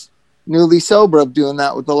was newly sober of doing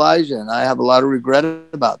that with Elijah, and I have a lot of regret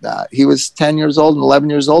about that. He was 10 years old and 11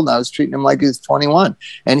 years old, and I was treating him like he was 21,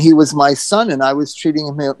 and he was my son, and I was treating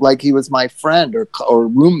him like he was my friend or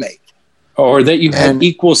roommate, or that you had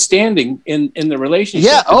equal standing in the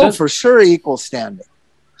relationship. For sure, equal standing.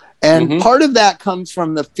 And part of that comes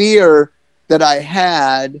from the fear that I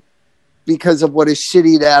had because of what a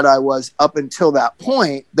shitty dad I was up until that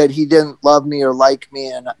point, that he didn't love me or like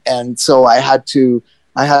me, and so I had to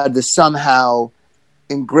somehow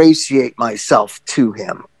ingratiate myself to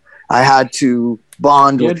him. I had to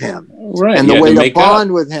bond with him. Right. And the way to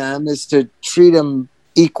bond with him is to treat him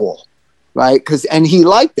equal, right? And he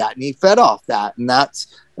liked that, and he fed off that. And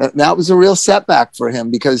that was a real setback for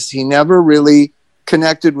him because he never really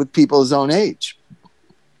connected with people his own age.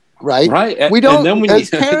 Right? Right. We don't,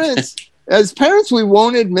 as parents, we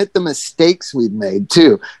won't admit the mistakes we've made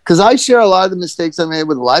too. Because I share a lot of the mistakes I made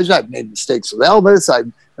with Elijah. I've made mistakes with Elvis.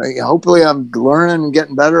 Hopefully I'm learning and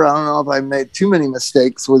getting better. I don't know if I made too many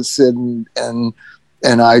mistakes with Sid and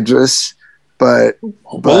Idris, but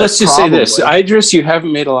let's just say this: Idris, you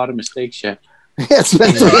haven't made a lot of mistakes yet. It's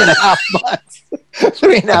been 3.5 months.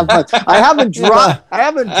 3.5 months. I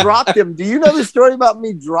haven't dropped him. Do you know the story about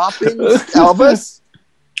me dropping Elvis?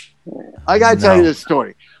 I gotta tell you this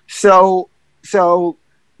story. So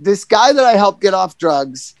this guy that I helped get off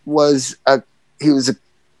drugs was a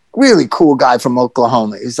really cool guy from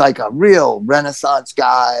Oklahoma. He's like a real Renaissance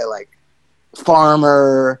guy, like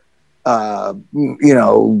farmer,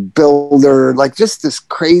 builder, like just this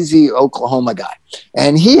crazy Oklahoma guy.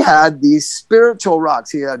 And he had these spiritual rocks.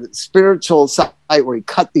 He had a spiritual site where he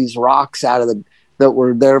cut these rocks out of that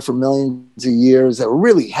were there for millions of years that were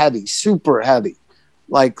really heavy, super heavy,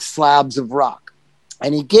 like slabs of rock.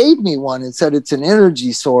 And he gave me one and said it's an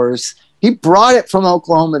energy source. He brought it from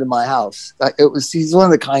Oklahoma to my house. He's one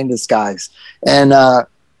of the kindest guys.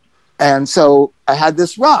 And so I had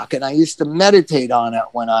this rock, and I used to meditate on it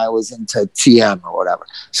when I was into TM or whatever.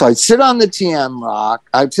 So I'd sit on the TM rock.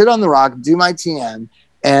 I'd sit on the rock, do my TM,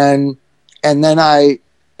 and then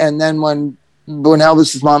when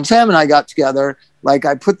Elvis's mom Sam and I got together, like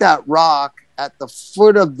I put that rock at the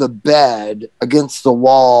foot of the bed against the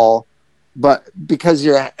wall. But because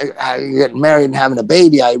you're getting married and having a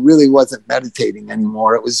baby, I really wasn't meditating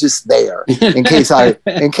anymore. It was just there in case I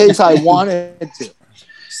wanted to.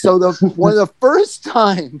 So one of the first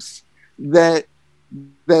times that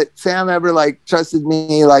Sam ever like trusted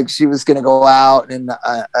me, like she was going to go out and go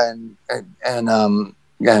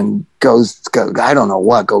I don't know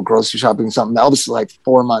what, go grocery shopping or something. Elvis was like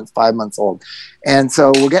 5 months old, and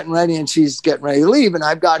so we're getting ready, and she's getting ready to leave, and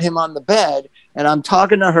I've got him on the bed. And I'm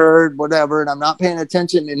talking to her, whatever, and I'm not paying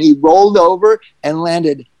attention. And he rolled over and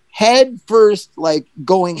landed head first, like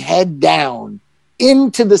going head down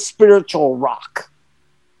into the spiritual rock.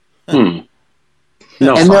 No,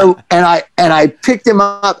 and I picked him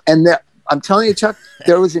up, and I'm telling you, Chuck,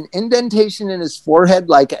 there was an indentation in his forehead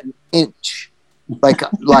like an inch, like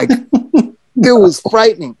it was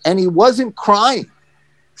frightening, and he wasn't crying.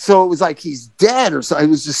 So it was like he's dead or something. It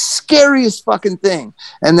was the scariest fucking thing.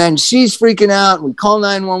 And then she's freaking out, and we call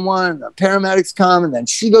 911, and the paramedics come, and then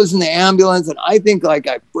she goes in the ambulance, and I think like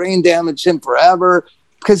I brain damaged him forever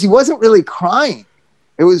because he wasn't really crying.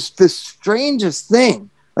 It was the strangest thing.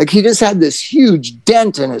 Like he just had this huge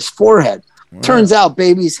dent in his forehead. Wow. Turns out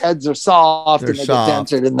babies' heads are soft and they get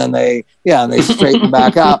dented, and then they straighten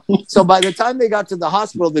back out. So by the time they got to the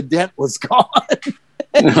hospital, the dent was gone.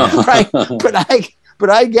 Right? But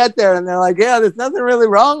I get there, and they're like, yeah, there's nothing really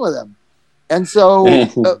wrong with him. And so,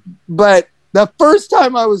 but the first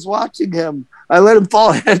time I was watching him, I let him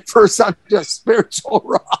fall head first on a spiritual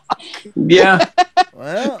rock. Yeah.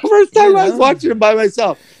 Well, first time I was watching him by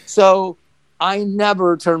myself. So I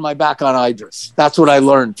never turned my back on Idris. That's what I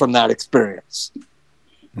learned from that experience.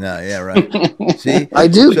 No, yeah, right. See, I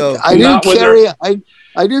do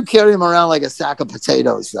carry him around like a sack of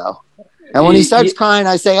potatoes, though. And when he starts crying,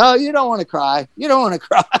 I say, "Oh, you don't want to cry. You don't want to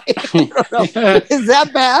cry." Is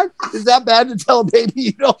that bad? Is that bad to tell a baby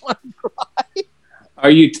you don't want to cry? Are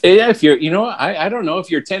you? If you're, I don't know if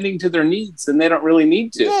you're tending to their needs, then they don't really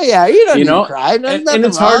need to. Yeah, you don't need to cry. There's nothing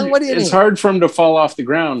it's wrong. hard. What do you It's need? hard for them to fall off the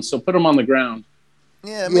ground, so put them on the ground.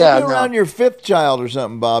 Yeah, maybe around your fifth child or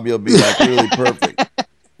something, Bob, you'll be like really perfect.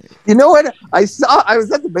 You know what? I was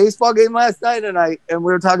at the baseball game last night, and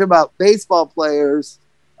we were talking about baseball players,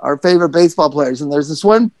 our favorite baseball players, and there's this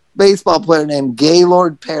one baseball player named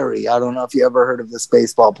Gaylord Perry. I don't know if you ever heard of this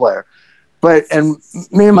baseball player, and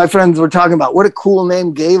me and my friends were talking about what a cool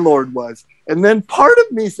name Gaylord was, and then part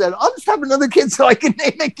of me said, "I'll just have another kid so I can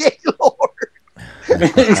name it Gaylord."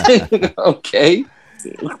 Okay.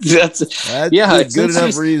 That's a good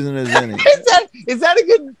enough reason as any. Is that a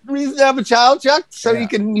good reason to have a child, Chuck? So you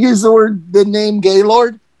can use the name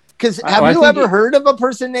Gaylord? Because have you ever heard of a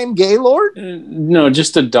person named Gaylord? No,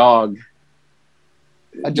 just a dog.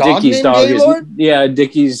 A dog Dickie's named Gaylord?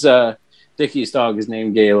 Dickie's dog is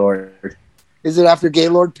named Gaylord. Is it after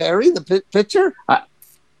Gaylord Perry, the pitcher?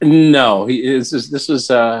 No, this was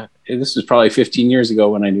probably 15 years ago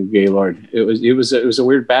when I knew Gaylord. It was a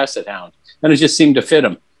weird basset hound, and it just seemed to fit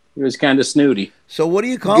him. He was kind of snooty. So what do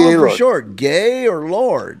you call him for short? Gay or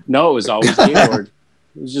Lord? No, it was always Gaylord.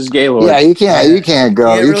 It was just Gaylord. Yeah, you can't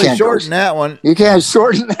go. You can't shorten that one. You can't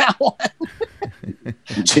shorten that one.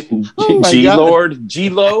 G-Lord,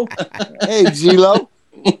 G-Lo. Hey, G-Lo.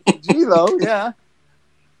 G-Lo, yeah.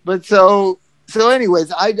 But so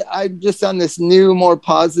anyways, I'm just on this new, more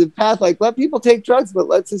positive path. Like, let people take drugs, but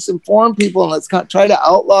let's just inform people, and let's try to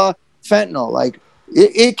outlaw fentanyl. Like,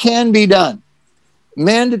 it can be done.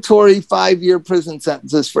 Mandatory 5-year prison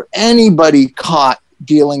sentences for anybody caught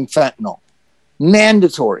dealing fentanyl.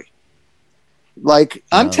 Mandatory. Like,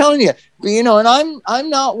 I'm telling you, and I'm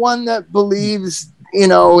not one that believes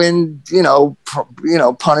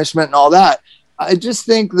punishment and all that. I just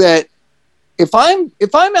think that if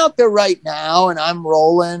I'm out there right now and I'm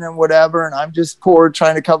rolling and whatever, and I'm just poor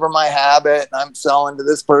trying to cover my habit, and I'm selling to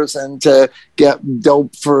this person to get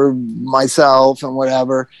dope for myself and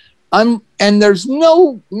whatever, and there's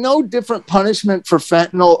no different punishment for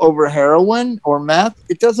fentanyl over heroin or meth.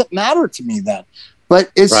 It doesn't matter to me then. But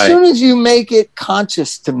as soon as you make it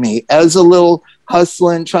conscious to me as a little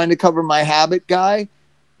hustling, trying to cover my habit guy,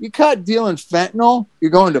 you caught dealing fentanyl,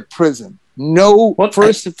 you're going to prison. No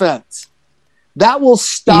first offense. That will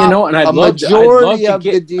stop a majority of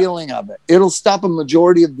the dealing of it. It'll stop a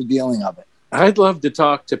majority of the dealing of it. I'd love to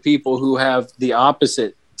talk to people who have the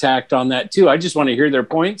opposite tact on that too. I just want to hear their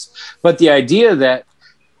points. But the idea that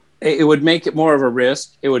it would make it more of a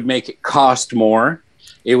risk, it would make it cost more,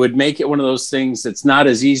 it would make it one of those things that's not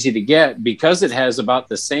as easy to get because it has about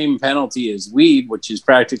the same penalty as weed, which is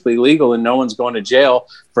practically legal, and no one's going to jail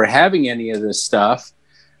for having any of this stuff.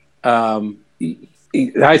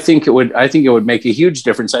 I think it would make a huge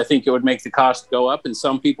difference. I think it would make the cost go up, and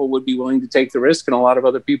some people would be willing to take the risk, and a lot of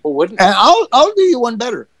other people wouldn't. And I'll do you one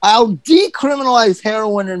better. I'll decriminalize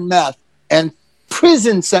heroin and meth, and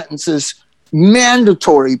prison sentences,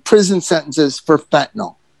 mandatory prison sentences for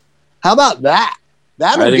fentanyl. How about that?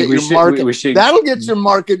 That'll get your market. That'll get your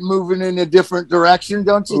market moving in a different direction,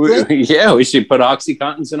 don't you think? Yeah, we should put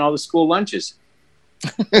OxyContins in all the school lunches.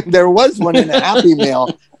 There was one in a Happy Meal.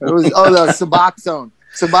 It was the Suboxone.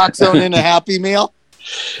 Suboxone in a Happy Meal.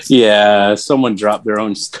 Yeah, someone dropped their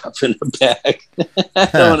own stuff in a bag.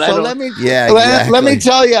 Let me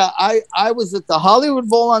tell you, I was at the Hollywood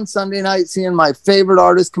Bowl on Sunday night seeing my favorite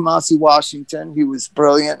artist, Kamasi Washington. He was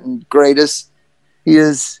brilliant and greatest. He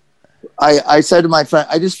is. I said to my friend,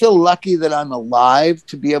 I just feel lucky that I'm alive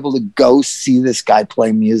to be able to go see this guy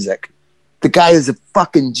play music. The guy is a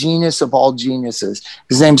fucking genius of all geniuses.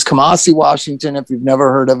 His name's Kamasi Washington. If you've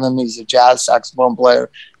never heard of him, he's a jazz saxophone player.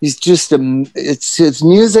 He's just it's his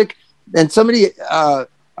music. And somebody, I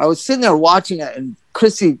was sitting there watching it, and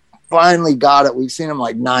Chrissy finally got it. We've seen him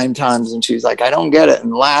like 9 times, and she was like, I don't get it.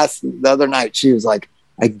 And the other night, she was like,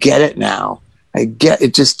 I get it now.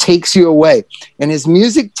 It just takes you away. And his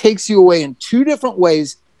music takes you away in 2 different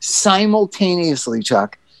ways simultaneously,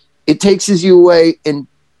 Chuck. It takes you away in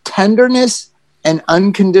tenderness and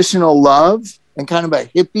unconditional love and kind of a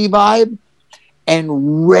hippie vibe,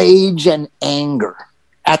 and rage and anger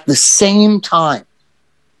at the same time.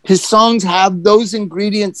 His songs have those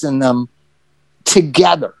ingredients in them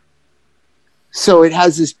together. So it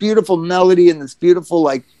has this beautiful melody and this beautiful,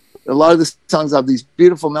 like, a lot of the songs have these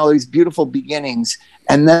beautiful melodies, beautiful beginnings,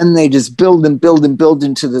 and then they just build and build and build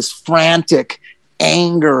into this frantic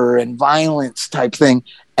anger and violence type thing.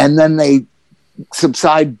 And then they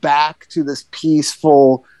subside back to this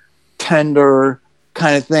peaceful, tender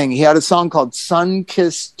kind of thing. He had a song called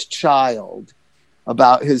Sun-Kissed Child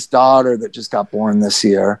about his daughter that just got born this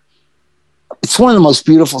year. It's one of the most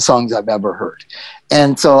beautiful songs I've ever heard.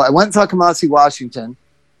 And so I went and saw Kamasi Washington.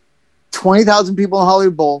 20,000 people in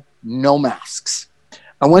Hollywood Bowl, no masks.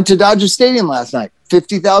 I went to Dodger Stadium last night.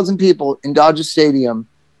 50,000 people in Dodger Stadium,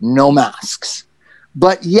 no masks.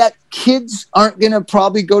 But yet kids aren't going to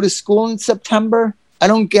probably go to school in September. I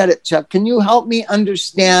don't get it, Chuck. Can you help me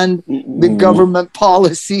understand the government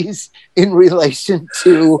policies in relation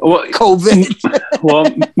to COVID? Well,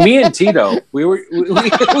 me and Tito, we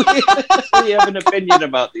have an opinion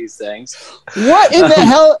about these things. What in the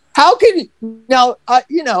hell? How can you now?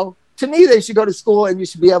 To me, they should go to school, and you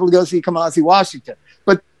should be able to go see Kamasi Washington.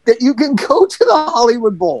 But that you can go to the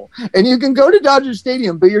Hollywood Bowl and you can go to Dodger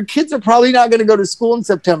Stadium, but your kids are probably not going to go to school in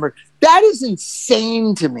September. That is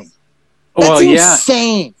insane to me. That's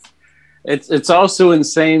insane. It's also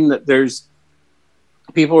insane that there's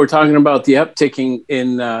people were talking about the upticking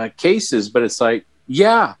in cases, but it's like,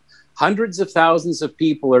 yeah, hundreds of thousands of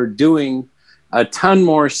people are doing a ton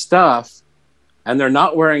more stuff, and they're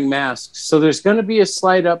not wearing masks. So there's going to be a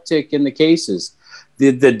slight uptick in the cases.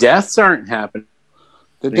 The deaths aren't happening.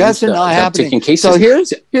 The deaths are not happening. So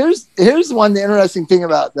here's one interesting thing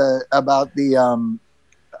about the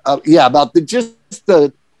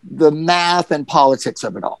math and politics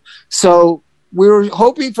of it all. So we were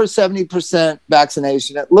hoping for 70%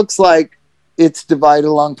 vaccination. It looks like it's divided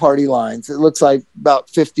along party lines. It looks like about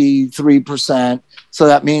 53%. So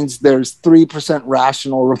that means there's 3%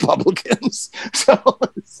 rational Republicans.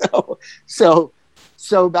 So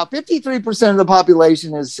about 53% of the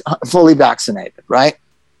population is fully vaccinated, right?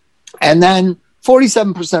 And then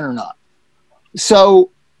 47% are not. So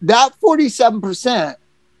that 47%,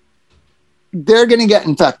 they're going to get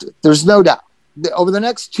infected. There's no doubt. Over the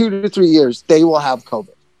next 2 to 3 years, they will have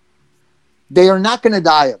COVID. they are not going to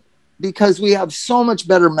die of it because we have so much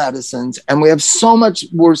better medicines and we have so much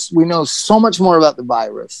worse. We know so much more about the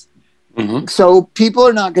virus. Mm-hmm. So people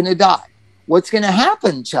are not going to die. What's going to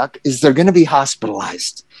happen, Chuck, is they're going to be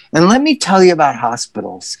hospitalized. And let me tell you about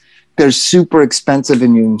hospitals. They're super expensive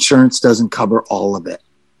and your insurance doesn't cover all of it.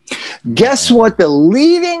 Guess what the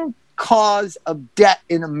leading cause of debt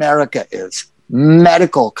in America is?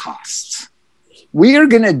 Medical costs. We are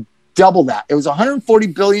going to double that. It was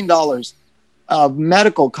 $140 billion of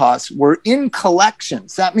medical costs were in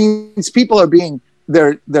collections. That means people are being,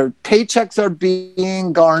 their paychecks are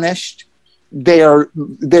being garnished. Their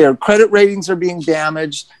credit ratings are being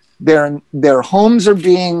damaged. Their homes are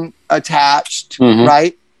being attached,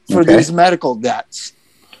 right? For these medical debts.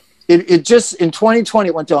 It just, in 2020,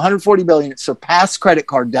 it went to 140 billion. It surpassed credit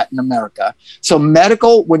card debt in America. So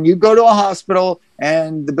medical, when you go to a hospital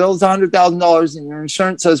and the bill's $100,000 and your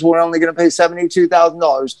insurance says we're only going to pay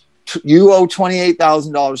 $72,000, you owe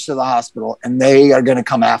 $28,000 to the hospital and they are going to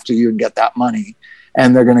come after you and get that money.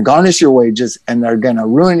 And they're going to garnish your wages and they're going to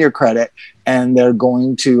ruin your credit. And they're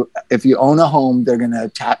going to, if you own a home, they're going to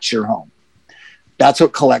attach your home. That's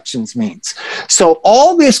what collections means. So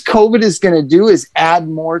all this COVID is going to do is add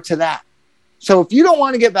more to that. So if you don't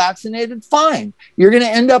want to get vaccinated, fine. You're going to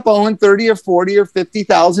end up owing $30 or $40 or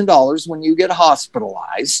 $50,000 when you get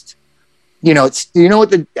hospitalized. You know, you know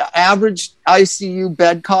what the average ICU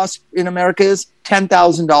bed cost in America is?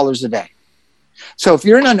 $10,000 a day. So if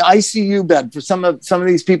you're in an ICU bed, for some of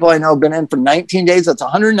these people I know have been in for 19 days, that's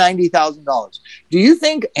 $190,000. Do you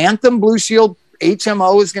think Anthem Blue Shield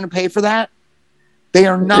HMO is going to pay for that? They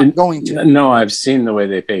are not going to. No, I've seen the way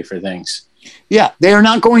they pay for things. Yeah, they are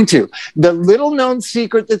not going to. The little known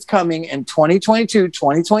secret that's coming in 2022,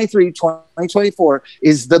 2023, 2024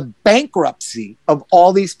 is the bankruptcy of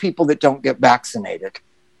all these people that don't get vaccinated.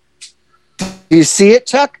 Do you see it,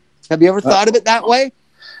 Chuck? Have you ever thought of it that way?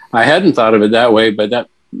 I hadn't thought of it that way, but that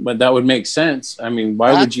would make sense. I mean,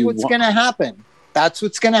 why would you? That's what's going to happen. That's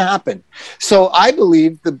what's going to happen. So I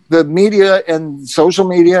believe the media and social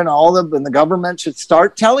media and and the government should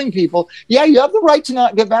start telling people, yeah, you have the right to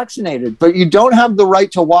not get vaccinated, but you don't have the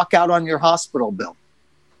right to walk out on your hospital bill.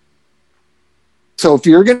 So if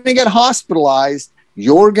you're going to get hospitalized,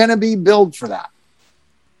 you're going to be billed for that.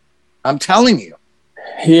 I'm telling you.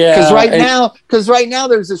 Yeah. Because right now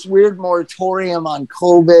there's this weird moratorium on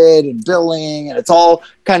COVID and billing, and it's all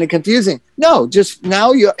kind of confusing. No, just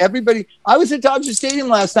now everybody. I was at Dodger Stadium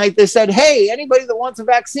last night. They said, "Hey, anybody that wants a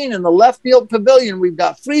vaccine in the left field pavilion, we've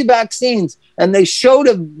got free vaccines." And they showed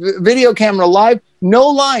a video camera live, no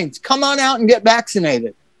lines. Come on out and get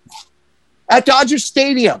vaccinated at Dodger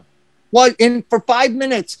Stadium. For 5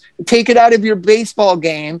 minutes, take it out of your baseball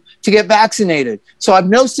game to get vaccinated. So I have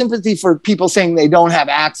no sympathy for people saying they don't have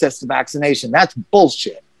access to vaccination. That's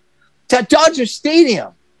bullshit. It's at Dodger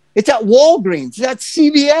Stadium. It's at Walgreens. It's at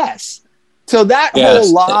CVS. So that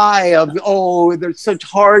whole lie of, they're such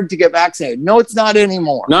hard to get vaccinated. No, it's not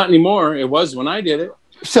anymore. Not anymore. It was when I did it.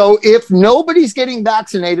 So if nobody's getting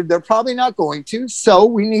vaccinated, they're probably not going to. So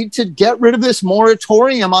we need to get rid of this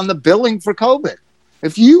moratorium on the billing for COVID.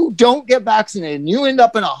 If you don't get vaccinated and you end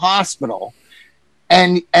up in a hospital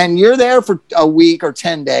and you're there for a week or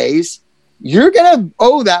 10 days, you're going to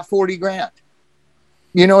owe that 40 grand.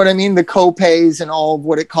 You know what I mean? The co-pays and all of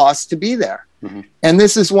what it costs to be there. Mm-hmm. And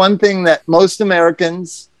this is one thing that most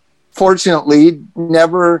Americans, fortunately,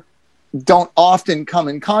 don't often come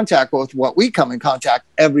in contact with what we come in contact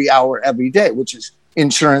every hour, every day, which is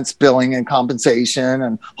insurance billing and compensation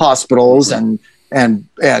and hospitals and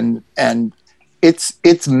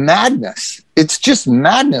it's madness. It's just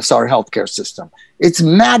madness, our healthcare system. It's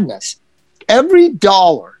madness. Every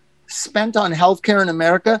dollar spent on healthcare in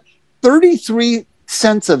America, 33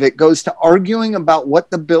 cents of it goes to arguing about what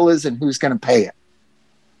the bill is and who's going to pay it.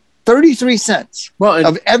 33 cents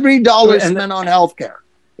of every dollar spent on healthcare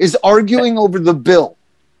is arguing over the bill.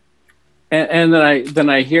 And then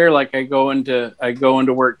I hear, like, I go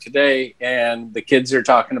into work today and the kids are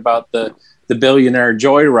talking about the billionaire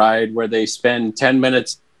joyride where they spend 10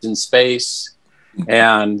 minutes in space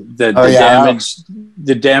and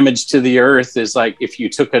the damage to the earth is like if you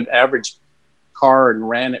took an average car and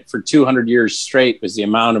ran it for 200 years straight was the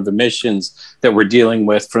amount of emissions that we're dealing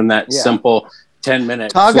with from that simple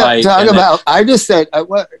 10-minute flight.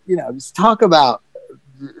 Just talk about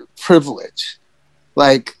privilege,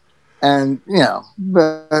 but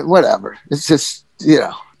whatever. It's just,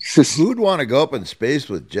 who'd want to go up in space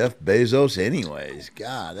with Jeff Bezos anyways?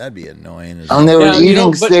 God, that'd be annoying. And they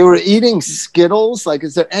were eating Skittles. Like,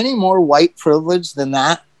 is there any more white privilege than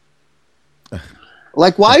that?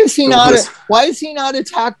 Like, why is he not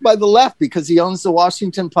attacked by the left? Because he owns the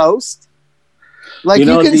Washington Post? Like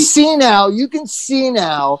you can see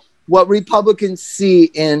now what Republicans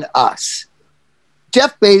see in us.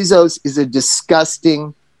 Jeff Bezos is a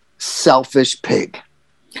disgusting, selfish pig.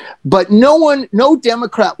 But no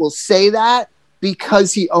Democrat will say that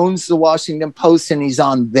because he owns the Washington Post and he's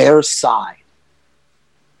on their side.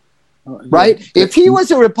 Right? If he was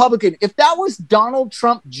a Republican, if that was Donald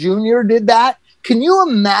Trump Jr. did that, can you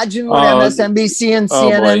imagine what MSNBC and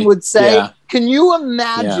CNN would say? Yeah. Can you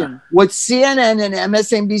imagine what CNN and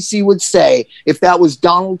MSNBC would say if that was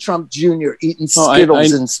Donald Trump Jr. eating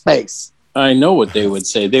Skittles in space? I know what they would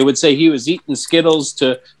say. They would say he was eating Skittles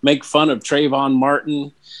to make fun of Trayvon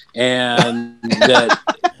Martin, and that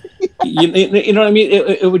you know what I mean.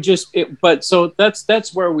 It would just. But so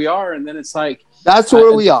that's where we are, and then it's like that's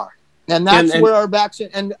where we are, and that's where our vaccine.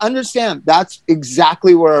 And understand that's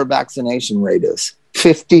exactly where our vaccination rate is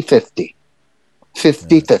 50-50,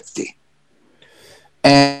 50-50,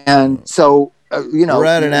 and so. We're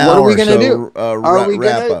at an what hour, are we going to so, do? Are we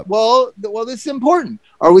going to? Well, this is important.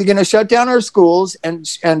 Are we going to shut down our schools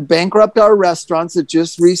and bankrupt our restaurants that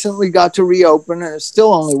just recently got to reopen and are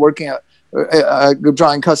still only working at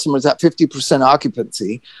drawing customers at 50%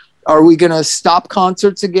 occupancy? Are we going to stop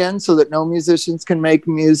concerts again so that no musicians can make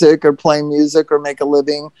music or play music or make a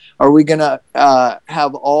living? Are we going to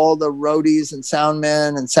have all the roadies and sound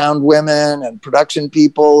men and sound women and production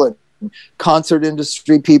people and concert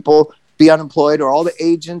industry people be unemployed, or all the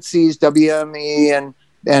agencies, WME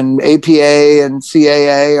and APA and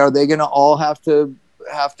CAA, are they going to all have to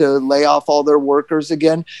lay off all their workers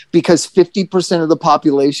again because 50% of the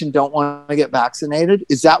population don't want to get vaccinated?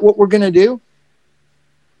 Is that what we're going to do?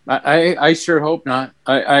 I sure hope not.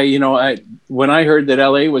 When I heard that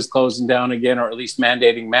LA was closing down again, or at least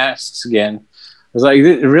mandating masks again, I was like,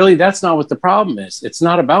 really, that's not what the problem is. It's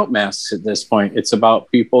not about masks at this point. It's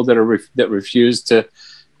about people that refuse to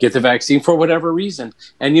get the vaccine for whatever reason.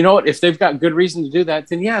 And you know what? If they've got good reason to do that,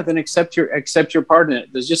 then accept your part in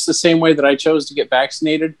it. There's just the same way that I chose to get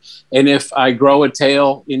vaccinated. And if I grow a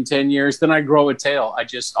tail in 10 years, then I grow a tail. I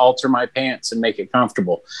just alter my pants and make it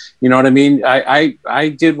comfortable. You know what I mean? I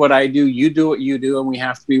did what I do. You do what you do. And we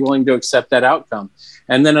have to be willing to accept that outcome.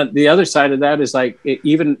 And then the other side of that is like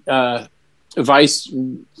Vice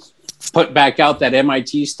put back out that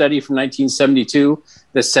MIT study from 1972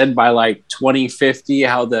 that said by like 2050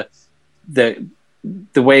 how the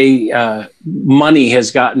way money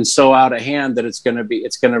has gotten so out of hand that it's going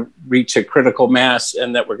to reach a critical mass,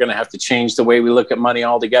 and that we're going to have to change the way we look at money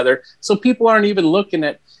altogether. So people aren't even looking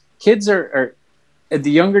at kids are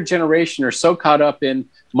the younger generation are so caught up in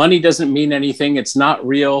money doesn't mean anything. It's not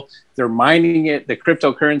real. They're mining it. The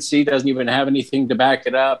cryptocurrency doesn't even have anything to back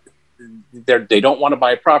it up. They don't want to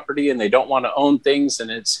buy property and they don't want to own things. And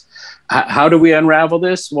it's, how do we unravel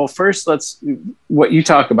this? Well, first, what you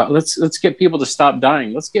talk about, let's get people to stop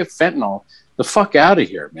dying. Let's get fentanyl the fuck out of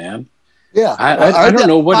here, man. Yeah. I don't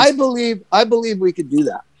know what. I believe we could do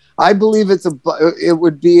that. I believe it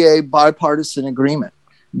would be a bipartisan agreement.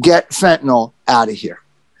 Get fentanyl out of here.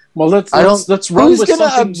 Well, let's run with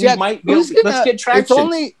something we might be able to, let's get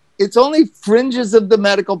traction. It's only fringes of the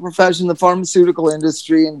medical profession, the pharmaceutical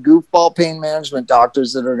industry, and goofball pain management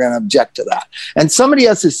doctors that are going to object to that. And somebody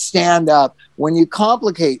has to stand up when you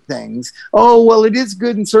complicate things. Oh, well, it is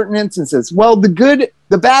good in certain instances. Well, the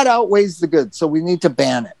bad outweighs the good, so we need to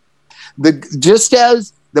ban it. Just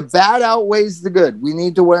as the bad outweighs the good, we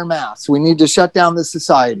need to wear masks. We need to shut down the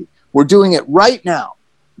society. We're doing it right now.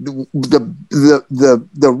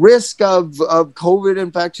 The risk of COVID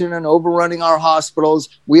infection and overrunning our hospitals,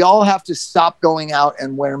 we all have to stop going out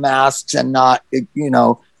and wear masks and not,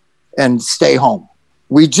 and stay home.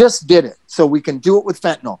 We just did it, so we can do it with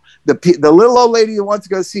fentanyl. The little old lady who wants to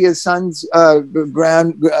go see his son's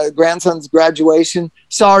grandson's graduation.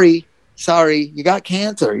 Sorry, you got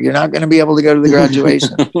cancer. You're not going to be able to go to the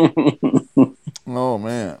graduation. Oh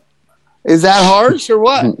man. Is that harsh or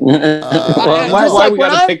what? Why we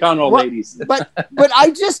got to pick on old ladies? but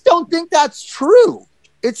I just don't think that's true.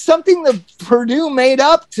 It's something that Purdue made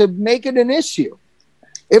up to make it an issue.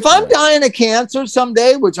 If I'm dying of cancer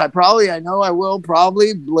someday, which I know I will,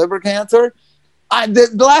 probably liver cancer,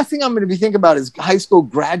 the last thing I'm going to be thinking about is high school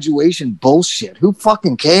graduation bullshit. Who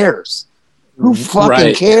fucking cares? Who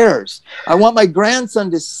fucking cares? I want my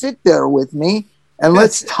grandson to sit there with me and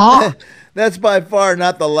let's talk. That's by far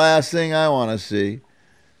not the last thing I want to see.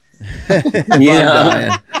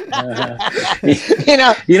 Yeah.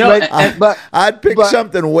 I'd pick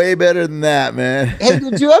something way better than that, man. Hey,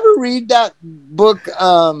 did you ever read that book,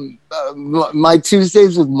 My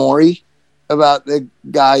Tuesdays with Maury, about the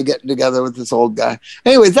guy getting together with this old guy?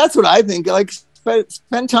 Anyways, that's what I think. Like,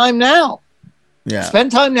 spend time now. Yeah.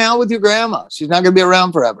 Spend time now with your grandma. She's not going to be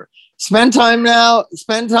around forever. Spend time now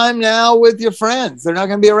with your friends. They're not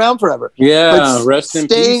going to be around forever. Yeah, but rest in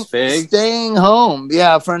peace, Fig. Staying home.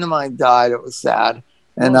 Yeah, a friend of mine died. It was sad.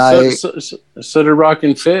 And so did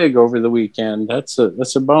Rockin' Fig over the weekend. That's a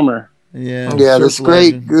bummer. Yeah. Yeah, this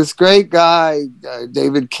great guy,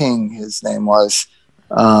 David King, his name was.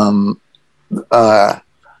 Tell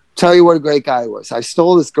you what a great guy he was. I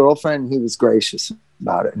stole his girlfriend, and he was gracious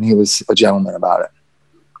about it, and he was a gentleman about it.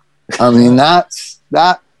 I mean, that's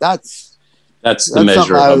the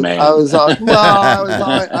measure of a man. I was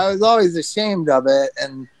always ashamed of it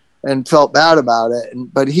and felt bad about it.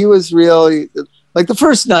 But he was really, like, the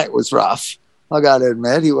first night was rough. I got to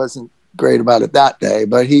admit, he wasn't great about it that day,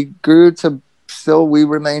 but he grew to still, we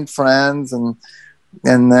remained friends. And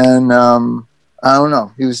then, I don't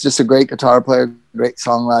know, he was just a great guitar player, great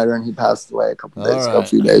songwriter, and he passed away a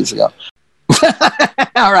few days ago.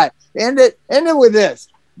 All right. End it with this.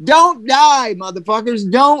 Don't die,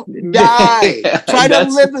 motherfuckers. Don't die. Try to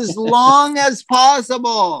live as long as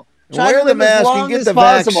possible. Wear the mask and get the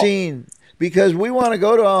vaccine, because we want to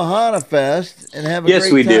go to Ohana Fest and have a great time.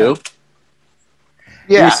 Yes, we do.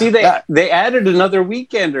 Yeah. You see, they added another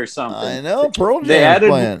weekend or something. I know. Pearl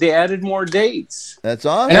Jam they added more dates. That's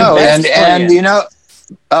awesome. No, and you know,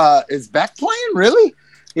 is Beck playing? Really?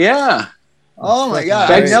 Yeah. Oh my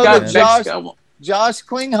God! I know that Josh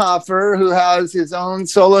Klinghoffer, who has his own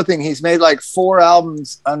solo thing, he's made like 4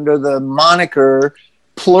 albums under the moniker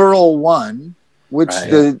Plural One, which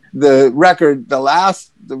the record,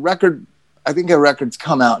 I think a record's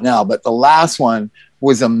come out now, but the last one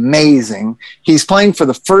was amazing. He's playing for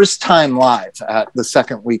the first time live at the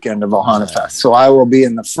second weekend of Ohana Fest. So I will be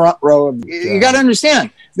in the front row. You got to understand,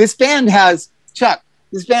 this band has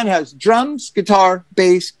drums, guitar,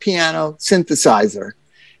 bass, piano, synthesizer,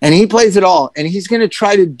 and he plays it all. And he's going to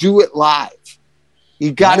try to do it live.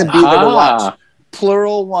 You got to be there to watch.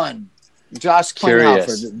 Plural One, Josh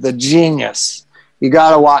Klinghoffer, the genius. You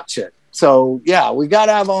got to watch it. So yeah, we got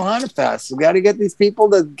to have Ohana Fest. We got to get these people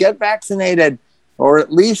to get vaccinated, or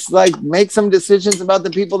at least like make some decisions about the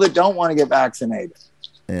people that don't want to get vaccinated.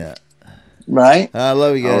 Yeah. Right. I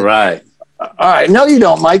love you guys. All right. All right. No, you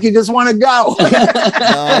don't, Mike. You just want to go.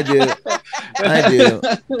 No, I do.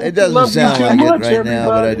 It doesn't sound like it right now,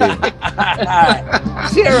 but I do. All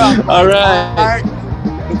right. Cheer up. All right.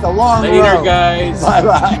 It's a long Later, road. guys.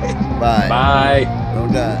 Bye-bye. Bye. Bye. No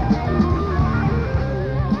doubt.